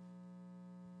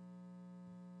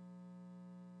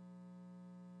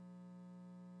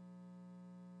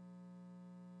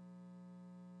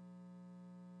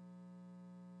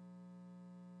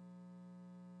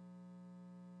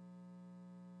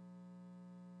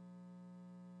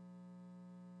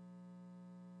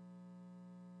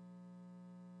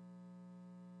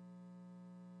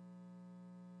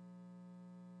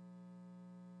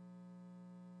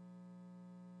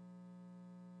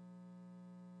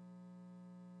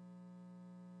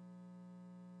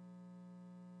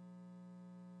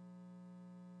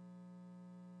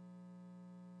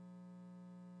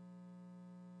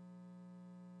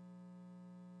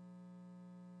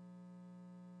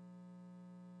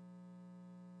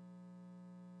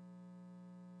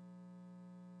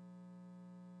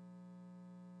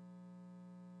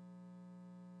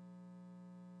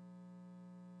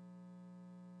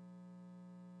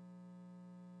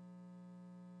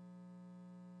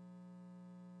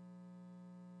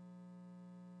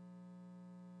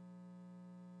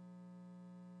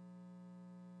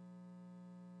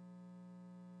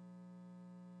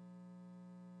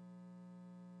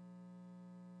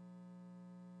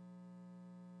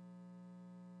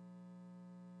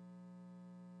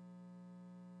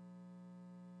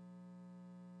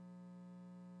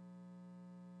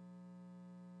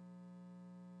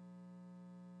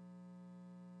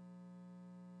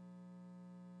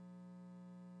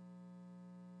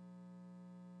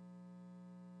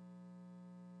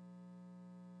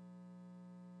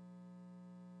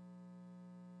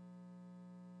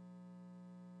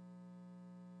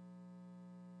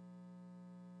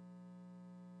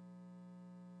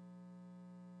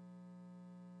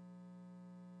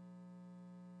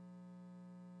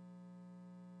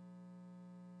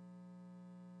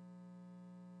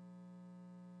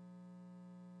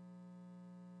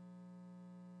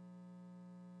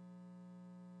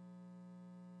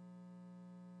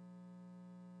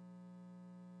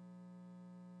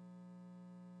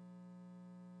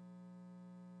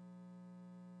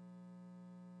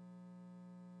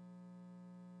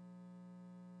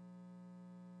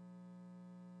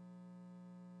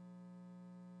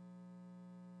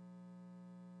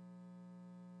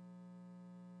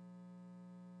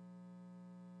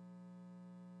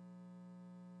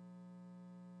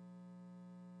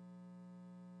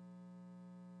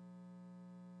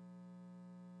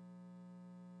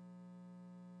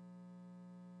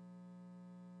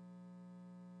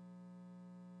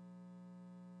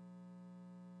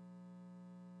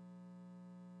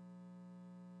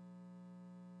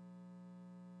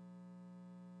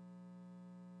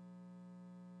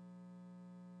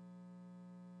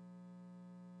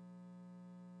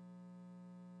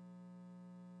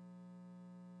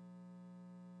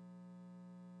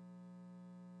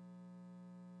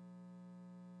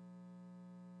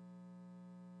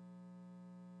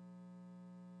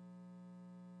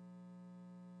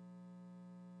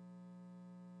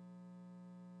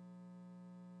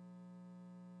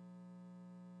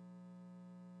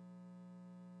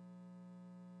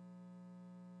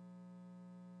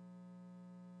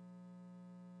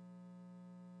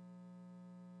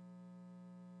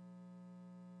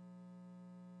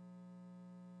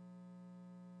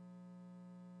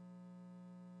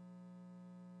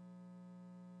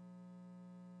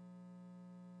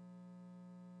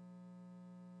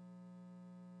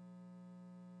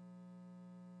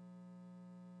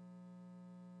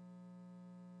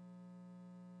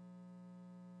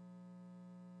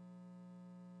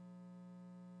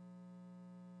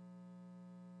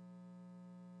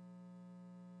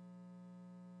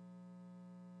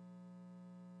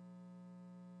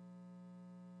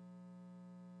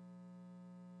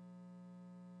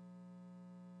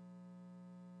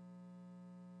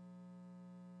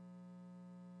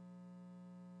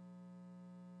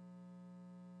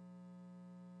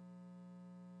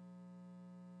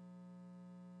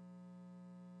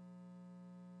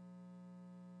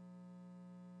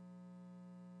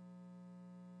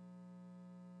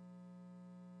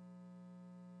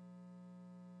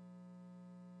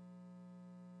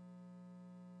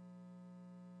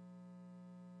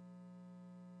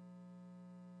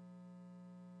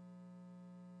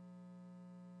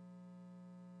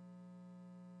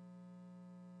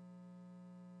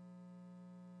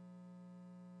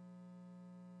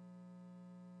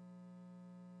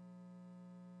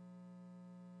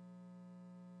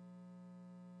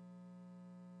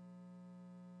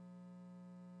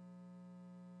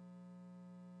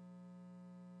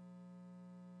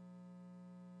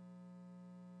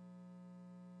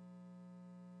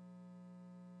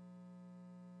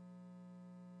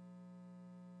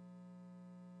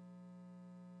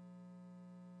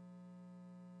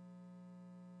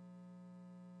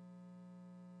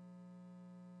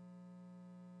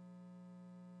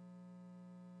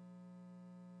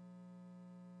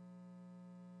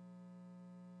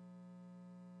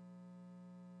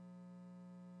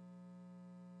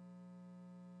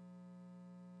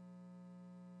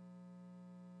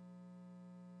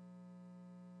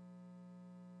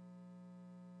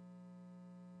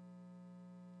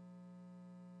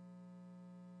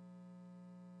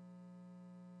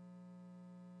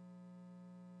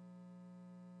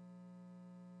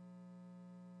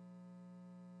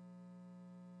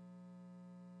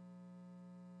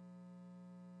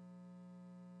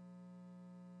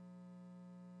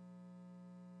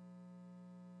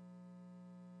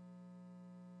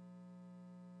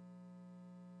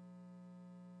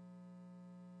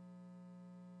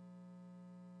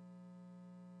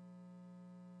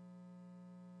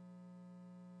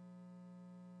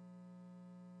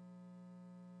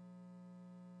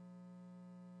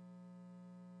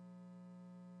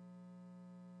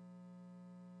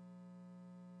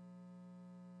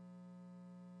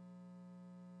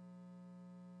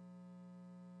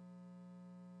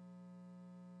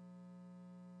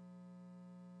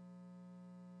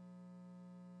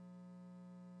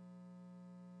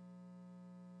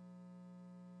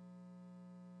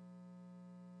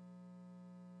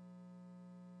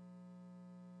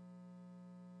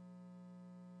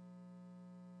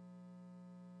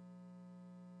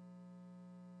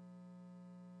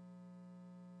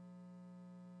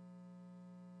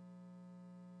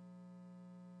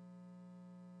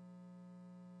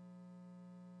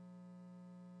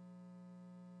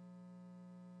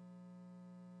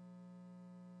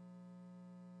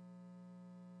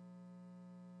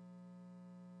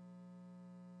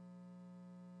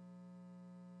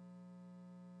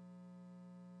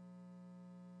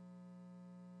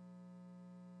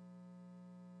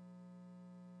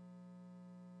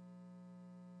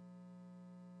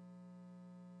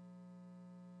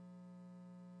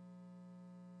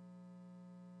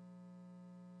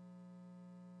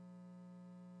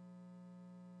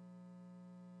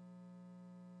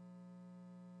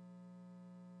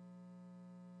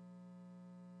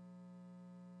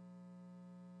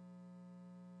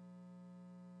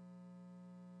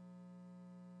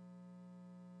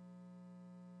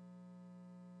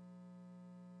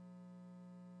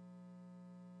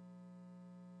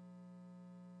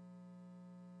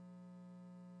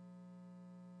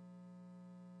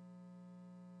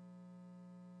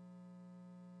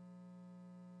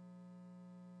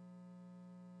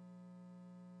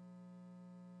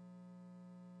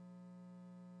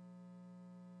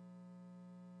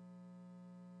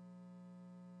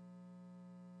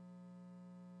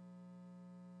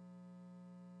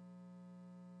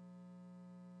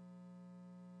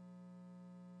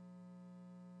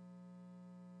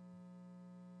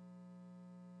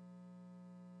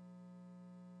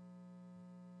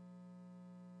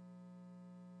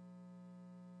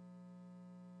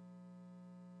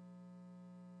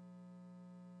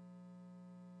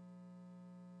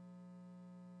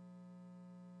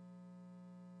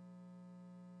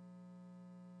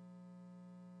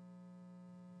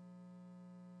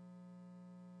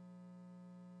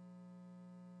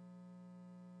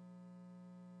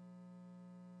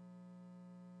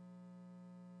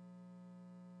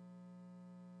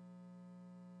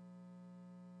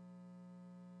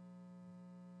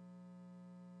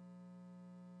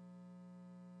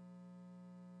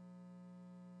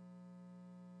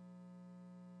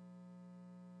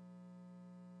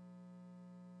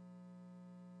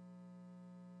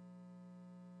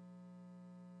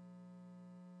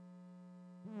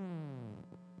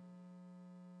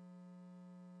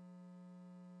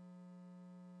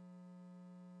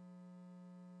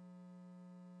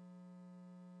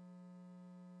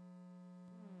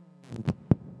 Amen.